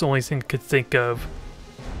coordinator is the only thing I could think of.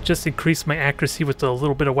 Just increase my accuracy with the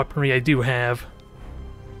little bit of weaponry I do have.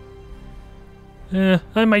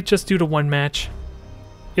 I might just do the one match,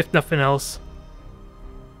 if nothing else.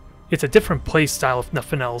 It's a different play style if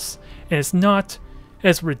nothing else, and it's not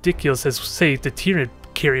as ridiculous as, say, the Tyranid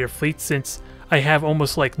carrier fleet, since I have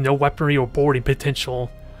almost like no weaponry or boarding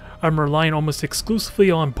potential. I'm relying almost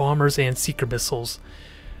exclusively on bombers and seeker missiles,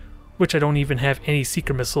 which I don't even have any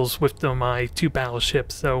seeker missiles with my 2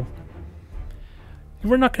 battleships, so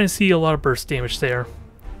we're not going to see a lot of burst damage there.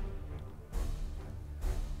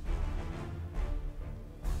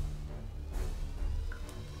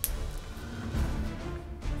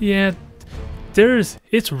 Yeah,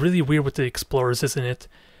 it's really weird with the Explorers, isn't it?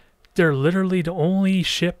 They're literally the only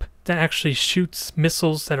ship that actually shoots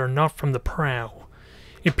missiles that are not from the prow.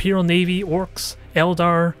 Imperial Navy, Orcs,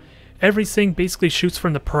 Eldar, everything basically shoots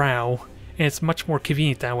from the prow, and it's much more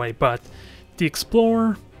convenient that way, but the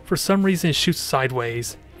Explorer, for some reason, shoots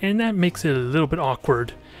sideways, and that makes it a little bit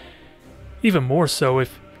awkward. Even more so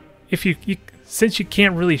if you since you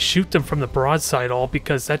can't really shoot them from the broadside all,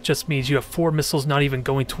 because that just means you have 4 missiles not even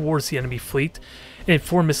going towards the enemy fleet, and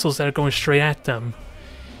 4 missiles that are going straight at them.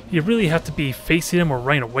 You really have to be facing them or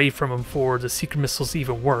running away from them for the seeker missiles to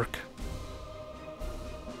even work.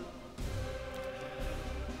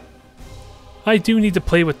 I do need to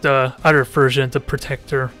play with the other version, the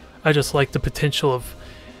Protector. I just like the potential of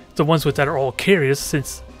the ones with that are all carriers,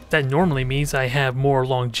 since that normally means I have more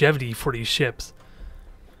longevity for these ships.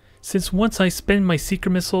 Since once I spend my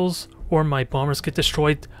seeker missiles or my bombers get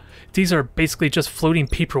destroyed, these are basically just floating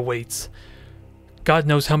paperweights. God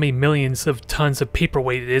knows how many millions of tons of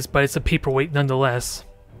paperweight it is, but it's a paperweight nonetheless.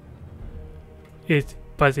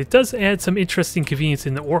 But it does add some interesting convenience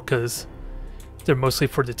in the Orcas. They're mostly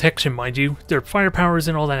for detection, mind you. Their firepower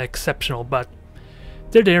isn't all that exceptional, but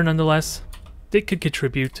they're there nonetheless. They could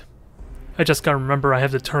contribute. I just gotta remember I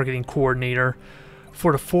have the targeting coordinator.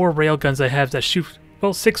 For the 4 railguns I have that shoot,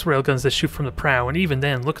 well, 6 railguns that shoot from the prow, and even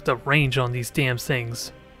then, look at the range on these damn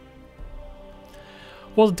things.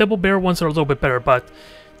 Well, the double barrel ones are a little bit better, but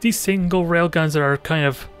these single railguns are kind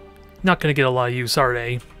of not gonna get a lot of use, are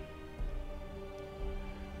they?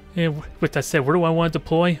 And with that said, where do I want to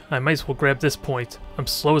deploy? I might as well grab this point. I'm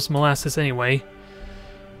slow as molasses anyway.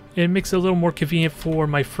 It makes it a little more convenient for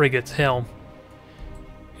my frigates. Hell,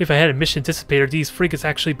 if I had a mission anticipator, these frigates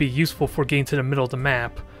actually be useful for getting to the middle of the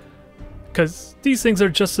map. Because these things are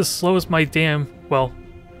just as slow as my damn... well,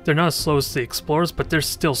 they're not as slow as the Explorers, but they're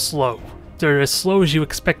still slow. They're as slow as you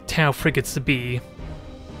expect Tau frigates to be.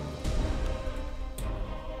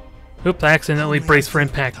 Oops, I accidentally braced for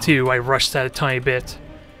impact too. I rushed that a tiny bit.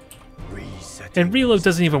 And reload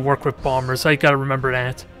doesn't even work with bombers, I gotta remember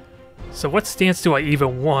that. So what stance do I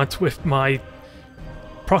even want with my...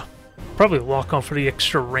 probably lock on for the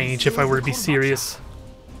extra range if I were to be serious.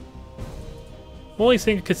 Only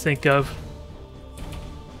thing I could think of.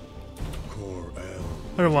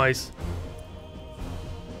 Otherwise...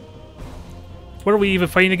 what are we even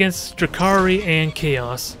fighting against? Drukhari and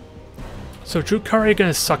Chaos. So Drukhari are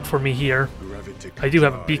gonna suck for me here. I do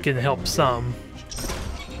have a beacon to help some.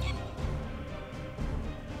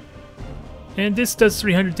 And this does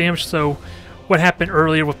 300 damage, so what happened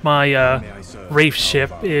earlier with my Wraith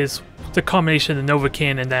ship is the combination of the Nova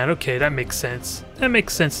Cannon and that. Okay, that makes sense. That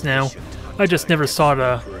makes sense now. I just never saw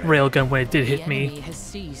the railgun when it did hit me. The enemy has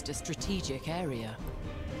seized a strategic area.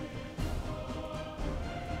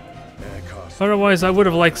 Otherwise, I would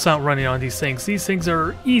have liked something running on these things. These things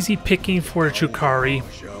are easy picking for the Drukhari.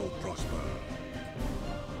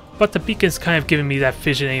 But the beacon's kind of giving me that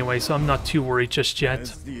vision anyway, so I'm not too worried just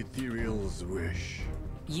yet.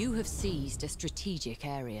 You have seized a strategic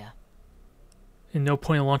area. And no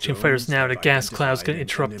point in launching fighters now. The gas cloud's gonna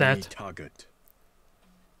interrupt that.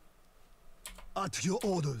 At your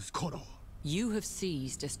orders, Koro. You have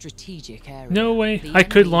seized a strategic area. No way. The I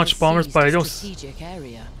could enemy launch has bombers, seized but I a don't. strategic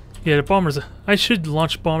area. Yeah, the bombers... I should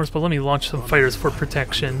launch bombers, but let me launch some fighters for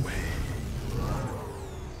protection.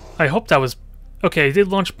 I hope that was... Okay, I did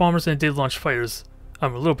launch bombers and I did launch fighters.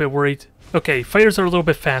 I'm a little bit worried. Okay, fighters are a little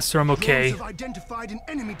bit faster, I'm okay.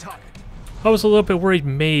 I was a little bit worried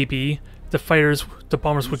maybe the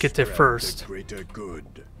bombers would get there first.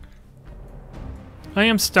 I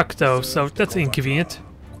am stuck though, so that's inconvenient.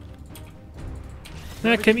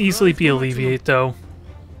 That can easily be alleviated though.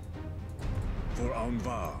 For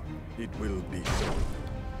Armada, it will be so.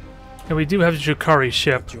 And we do have a Jukari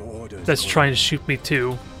ship that's trying to shoot me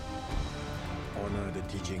too. Honor the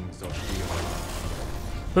teachings of the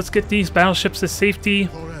Let's get these battleships to safety,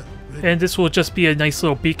 and this will just be a nice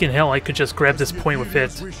little beacon. Hell, I could just grab this point with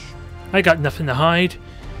it. I got nothing to hide.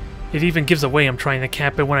 It even gives away I'm trying to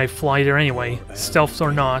cap it when I fly there anyway, stealth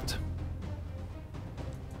or not.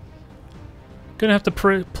 Gonna have to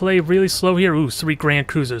play really slow here. Ooh, 3 Grand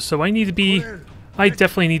Cruisers, so I need to be... I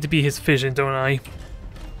definitely need to be his vision, don't I?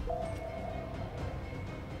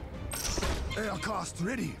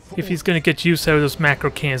 If he's gonna get use out of those macro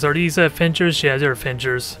cannons. Are these Avengers? Yeah, they're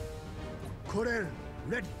Avengers.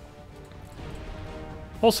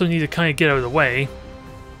 Also need to kind of get out of the way.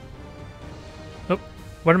 Oh,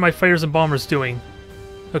 what are my fighters and bombers doing?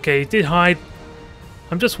 Okay, it did hide.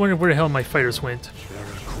 I'm just wondering where the hell my fighters went.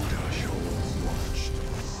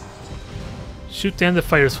 Shoot down the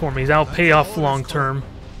fighters for me. That'll pay off long term.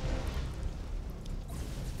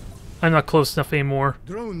 I'm not close enough anymore.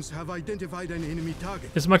 Drones have identified an enemy target.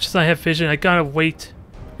 As much as I have vision, I gotta wait.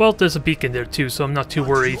 Well, there's a beacon there too, so I'm not too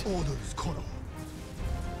worried.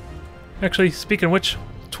 Actually, speaking of which,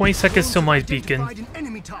 20 seconds till my beacon.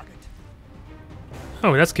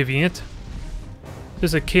 Oh, that's convenient.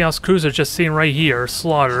 There's a Chaos Cruiser just sitting right here.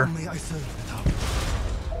 Slaughter.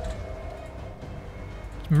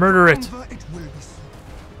 Murder it.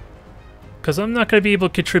 Because I'm not going to be able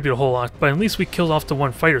to contribute a whole lot, but at least we killed off the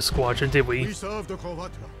 1 fighter squadron, did we?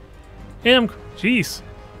 And, jeez.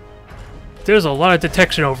 There's a lot of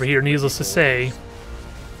detection over here, needless to say.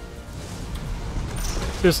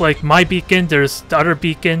 There's like my beacon, there's the other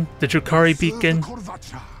beacon, the Jukari beacon.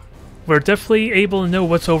 We're definitely able to know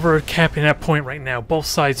what's over capping that point right now. Both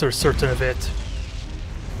sides are certain of it.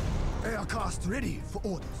 Ready for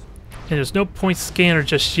orders. And there's no point scanner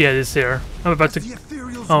just yet, is there? I'm about to...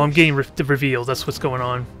 Oh, I'm getting the reveal. That's what's going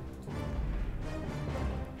on.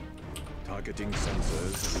 targeting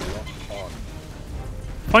sensors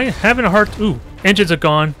locked on. Having a hard... Ooh, engines are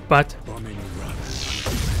gone, but...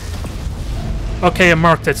 Okay, I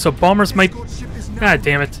marked it, so bombers might... Ah,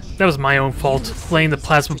 damn it. That was my own fault. Letting the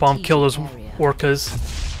plasma bomb kill those orcas.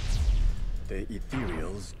 The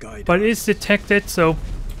ethereals guide But it is detected, so...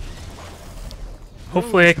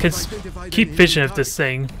 Hopefully I can keep vision of this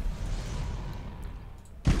thing.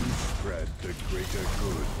 spread the greater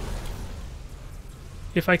good.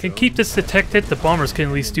 If I can keep this detected, the bombers can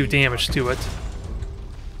at least do damage to it.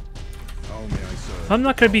 How may I serve? I'm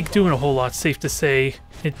not going to be doing a whole lot, safe to say.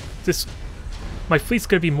 My fleet's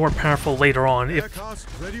going to be more powerful later on if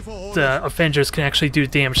the Avengers can actually do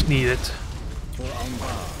the damage needed. For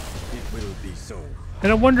Armada, it will be so.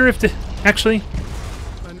 And I wonder if the... Actually,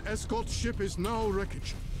 An escort ship is now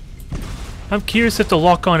wreckage. I'm curious if the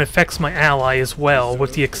lock-on affects my ally as well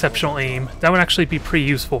with the exceptional aim. That would actually be pretty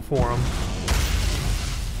useful for him.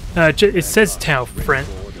 It says Tau, friend.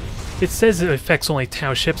 It says it affects only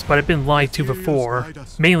Tau ships, but I've been lied to before.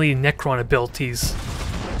 Mainly Necron abilities.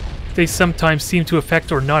 They sometimes seem to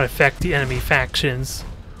affect or not affect the enemy factions,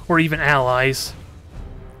 or even allies.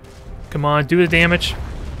 Come on, do the damage.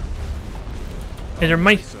 And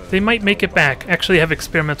they might make it back. Actually, I have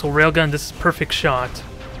experimental railgun. This is perfect shot.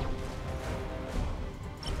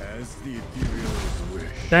 As the ethereals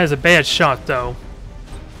wish. That is a bad shot, though.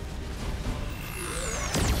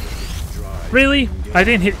 Really? I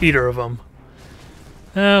didn't hit either of them.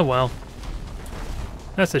 Well.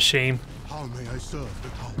 That's a shame. How may I serve the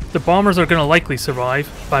town? The bombers are going to likely survive,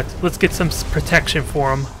 but let's get some protection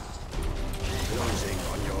for them.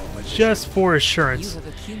 Just for assurance.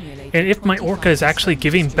 And if my Orca is actually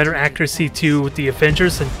giving better accuracy to the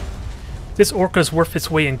Avengers, then this Orca is worth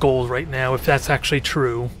its weight in gold right now, if that's actually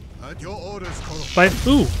true. At your orders, Colonel. But,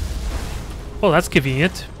 ooh. Well, that's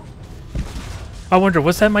convenient. I wonder,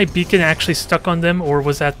 was that my beacon actually stuck on them, or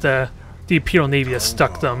was that the Imperial Navy that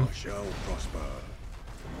stuck them? Shall prosper.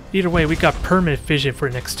 Either way, we got permanent vision for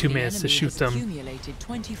the next 2 minutes to shoot them.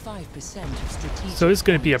 So it's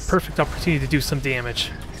going to be a perfect opportunity to do some damage.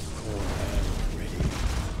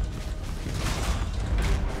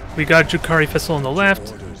 We got a Jukari vessel on the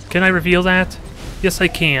left. Can I reveal that? Yes, I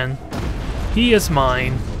can. He is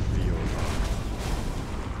mine.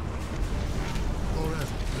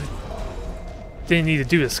 didn't need to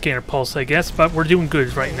do the scanner pulse, I guess, but we're doing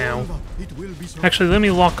good right now. It will be so. Actually, let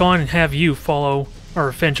me lock on and have you follow our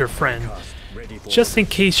Avenger friend. Just in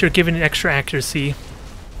case you're given an extra accuracy.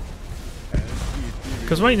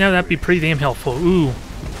 Because right now that'd be pretty damn helpful. Ooh.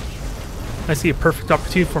 I see a perfect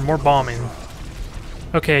opportunity for more bombing.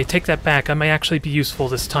 Okay, take that back. I might actually be useful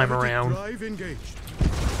this time around. Drive engaged.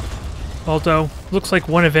 Although, looks like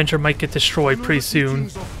one Avenger might get destroyed pretty soon.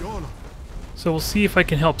 Teachings of Yona. So we'll see if I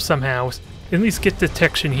can help somehow. At least get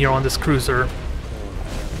detection here on this cruiser.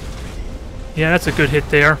 Yeah, that's a good hit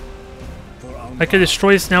there. I could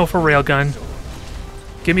destroy this now with a railgun.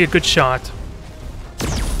 Give me a good shot.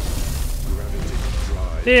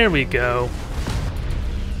 There we go.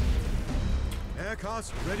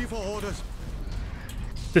 Aircast ready for orders.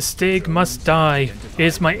 The Stig must die. It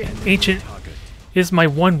is my ancient... It is my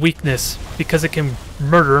one weakness, because it can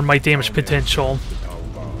murder my damage potential.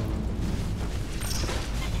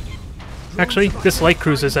 Actually, this light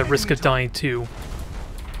cruiser is at risk of dying too.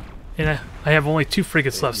 And I have only 2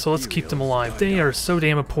 frigates left, so let's keep them alive. They are so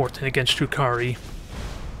damn important against Drukhari.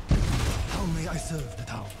 How may I serve the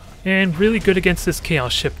tower? And really good against this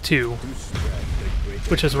Chaos ship too,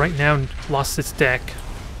 which has right now lost its deck.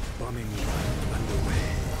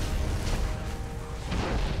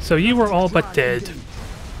 So you were all but dead.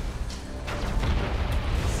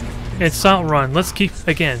 And Silent Run, let's keep,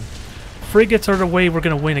 again, frigates are the way we're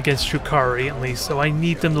going to win against Drukhari at least, so I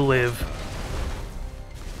need them to live.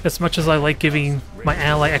 As much as I like giving my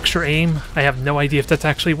ally extra aim, I have no idea if that's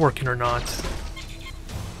actually working or not.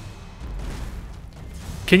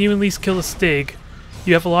 Can you at least kill a Stig?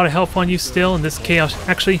 You have a lot of health on you still, and this Chaos...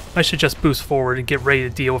 Actually, I should just boost forward and get ready to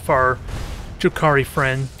deal with our Drukhari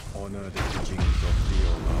friend.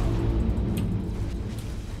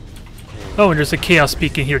 Oh, and there's a Chaos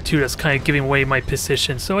beacon here too that's kind of giving away my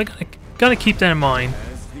position, so I gotta keep that in mind.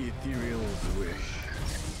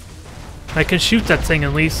 I can shoot that thing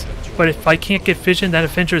at least, but if I can't get vision, that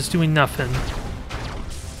Avenger is doing nothing.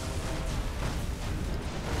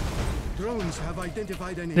 Drones have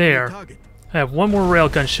identified an enemy There. target. I have one more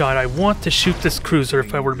railgun shot. I want to shoot this cruiser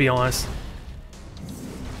if I were to be honest.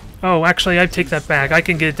 Oh, actually, I take that back. I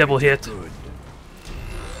can get a double hit.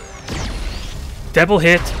 Double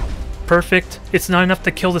hit. Perfect. It's not enough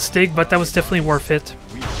to kill the Stig, but that was definitely worth it.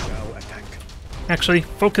 Actually,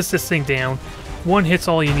 focus this thing down. 1 hit's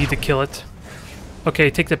all you need to kill it. Okay,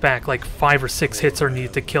 take that back. Like 5 or 6 hits are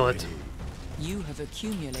needed to kill it. You have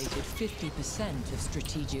accumulated 50% of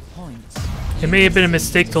strategic points. It may have been a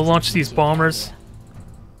mistake to launch these bombers.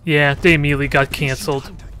 Yeah, they immediately got cancelled.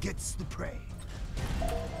 Hunter gets the prey.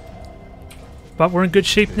 But we're in good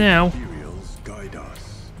shape now.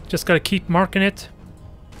 Just gotta keep marking it.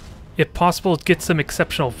 If possible, get some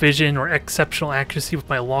exceptional vision or exceptional accuracy with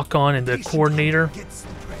my lock-on and the coordinator.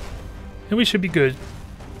 And we should be good.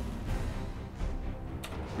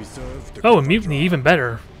 Oh, a mutiny, even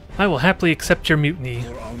better. I will happily accept your mutiny,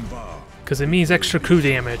 because it means extra crew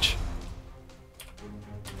damage.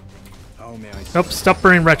 Nope, stop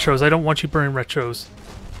burning retros. I don't want you burning retros.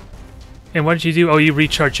 And what did you do? Oh, you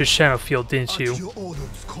recharged your shadow field, didn't you? At your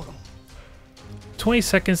orders, Colonel. 20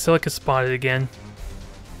 seconds till I can spot it again,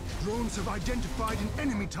 Drones have identified an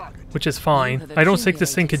enemy target. which is fine. I don't think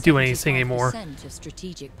this thing could do anything anymore. 75% of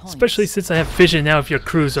strategic points. Especially since I have vision now of your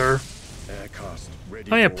cruiser.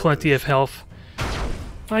 I have plenty of health.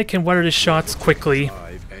 I can weather the shots quickly.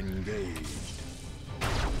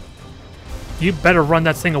 You better run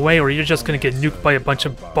that thing away or you're just gonna get nuked by a bunch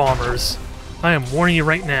of bombers. I am warning you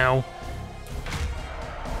right now.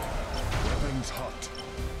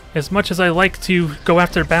 As much as I like to go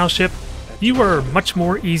after the battleship, you are much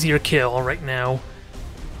more easier kill right now.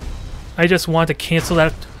 I just want to cancel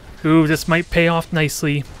that. Ooh, this might pay off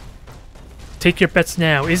nicely. Take your bets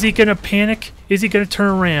now. Is he gonna panic? Is he gonna turn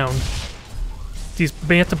around? These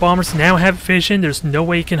Bantha bombers now have vision. There's no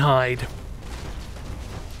way he can hide.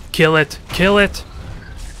 Kill it! Kill it!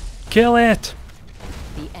 Kill it!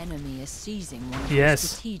 The enemy is seizing one of Yes. the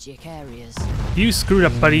strategic areas. You screwed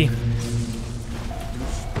up, buddy.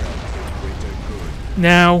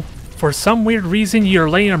 Now, for some weird reason, you're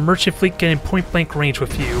letting a merchant fleet get in point-blank range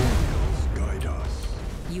with you.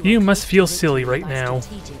 You must feel silly right now,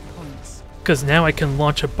 because now I can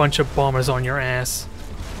launch a bunch of bombers on your ass.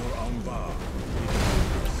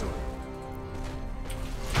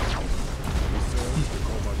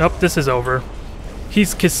 Nope, this is over.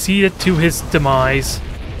 He's conceded to his demise.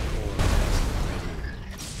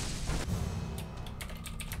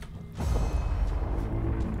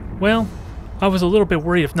 Well, I was a little bit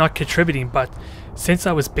worried of not contributing, but since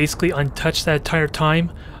I was basically untouched that entire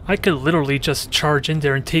time, I could literally just charge in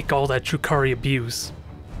there and take all that Drukhari abuse.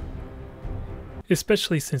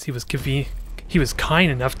 Especially since he was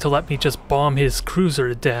kind enough to let me just bomb his cruiser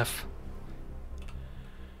to death.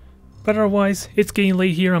 But otherwise, it's getting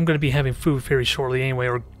late here. I'm going to be having food very shortly anyway,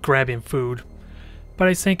 or grabbing food. But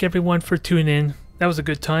I thank everyone for tuning in. That was a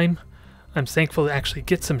good time. I'm thankful to actually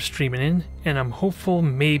get some streaming in, and I'm hopeful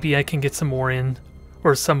maybe I can get some more in,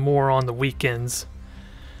 or some more on the weekends.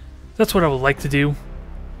 That's what I would like to do.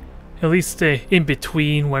 At least in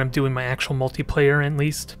between when I'm doing my actual multiplayer, at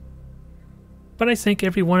least. But I thank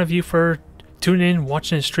every one of you for tuning in,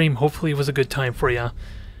 watching the stream. Hopefully it was a good time for you.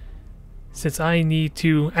 Since I need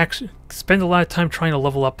to actually spend a lot of time trying to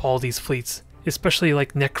level up all these fleets, especially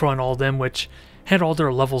like Necron and all of them, which had all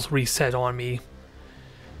their levels reset on me.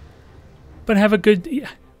 But have a good,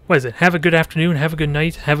 what is it? Have a good afternoon, have a good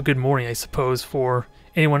night, have a good morning, I suppose, for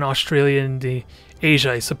anyone in Australia and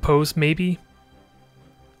Asia, I suppose, maybe.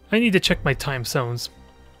 I need to check my time zones.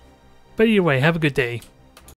 But either way, have a good day.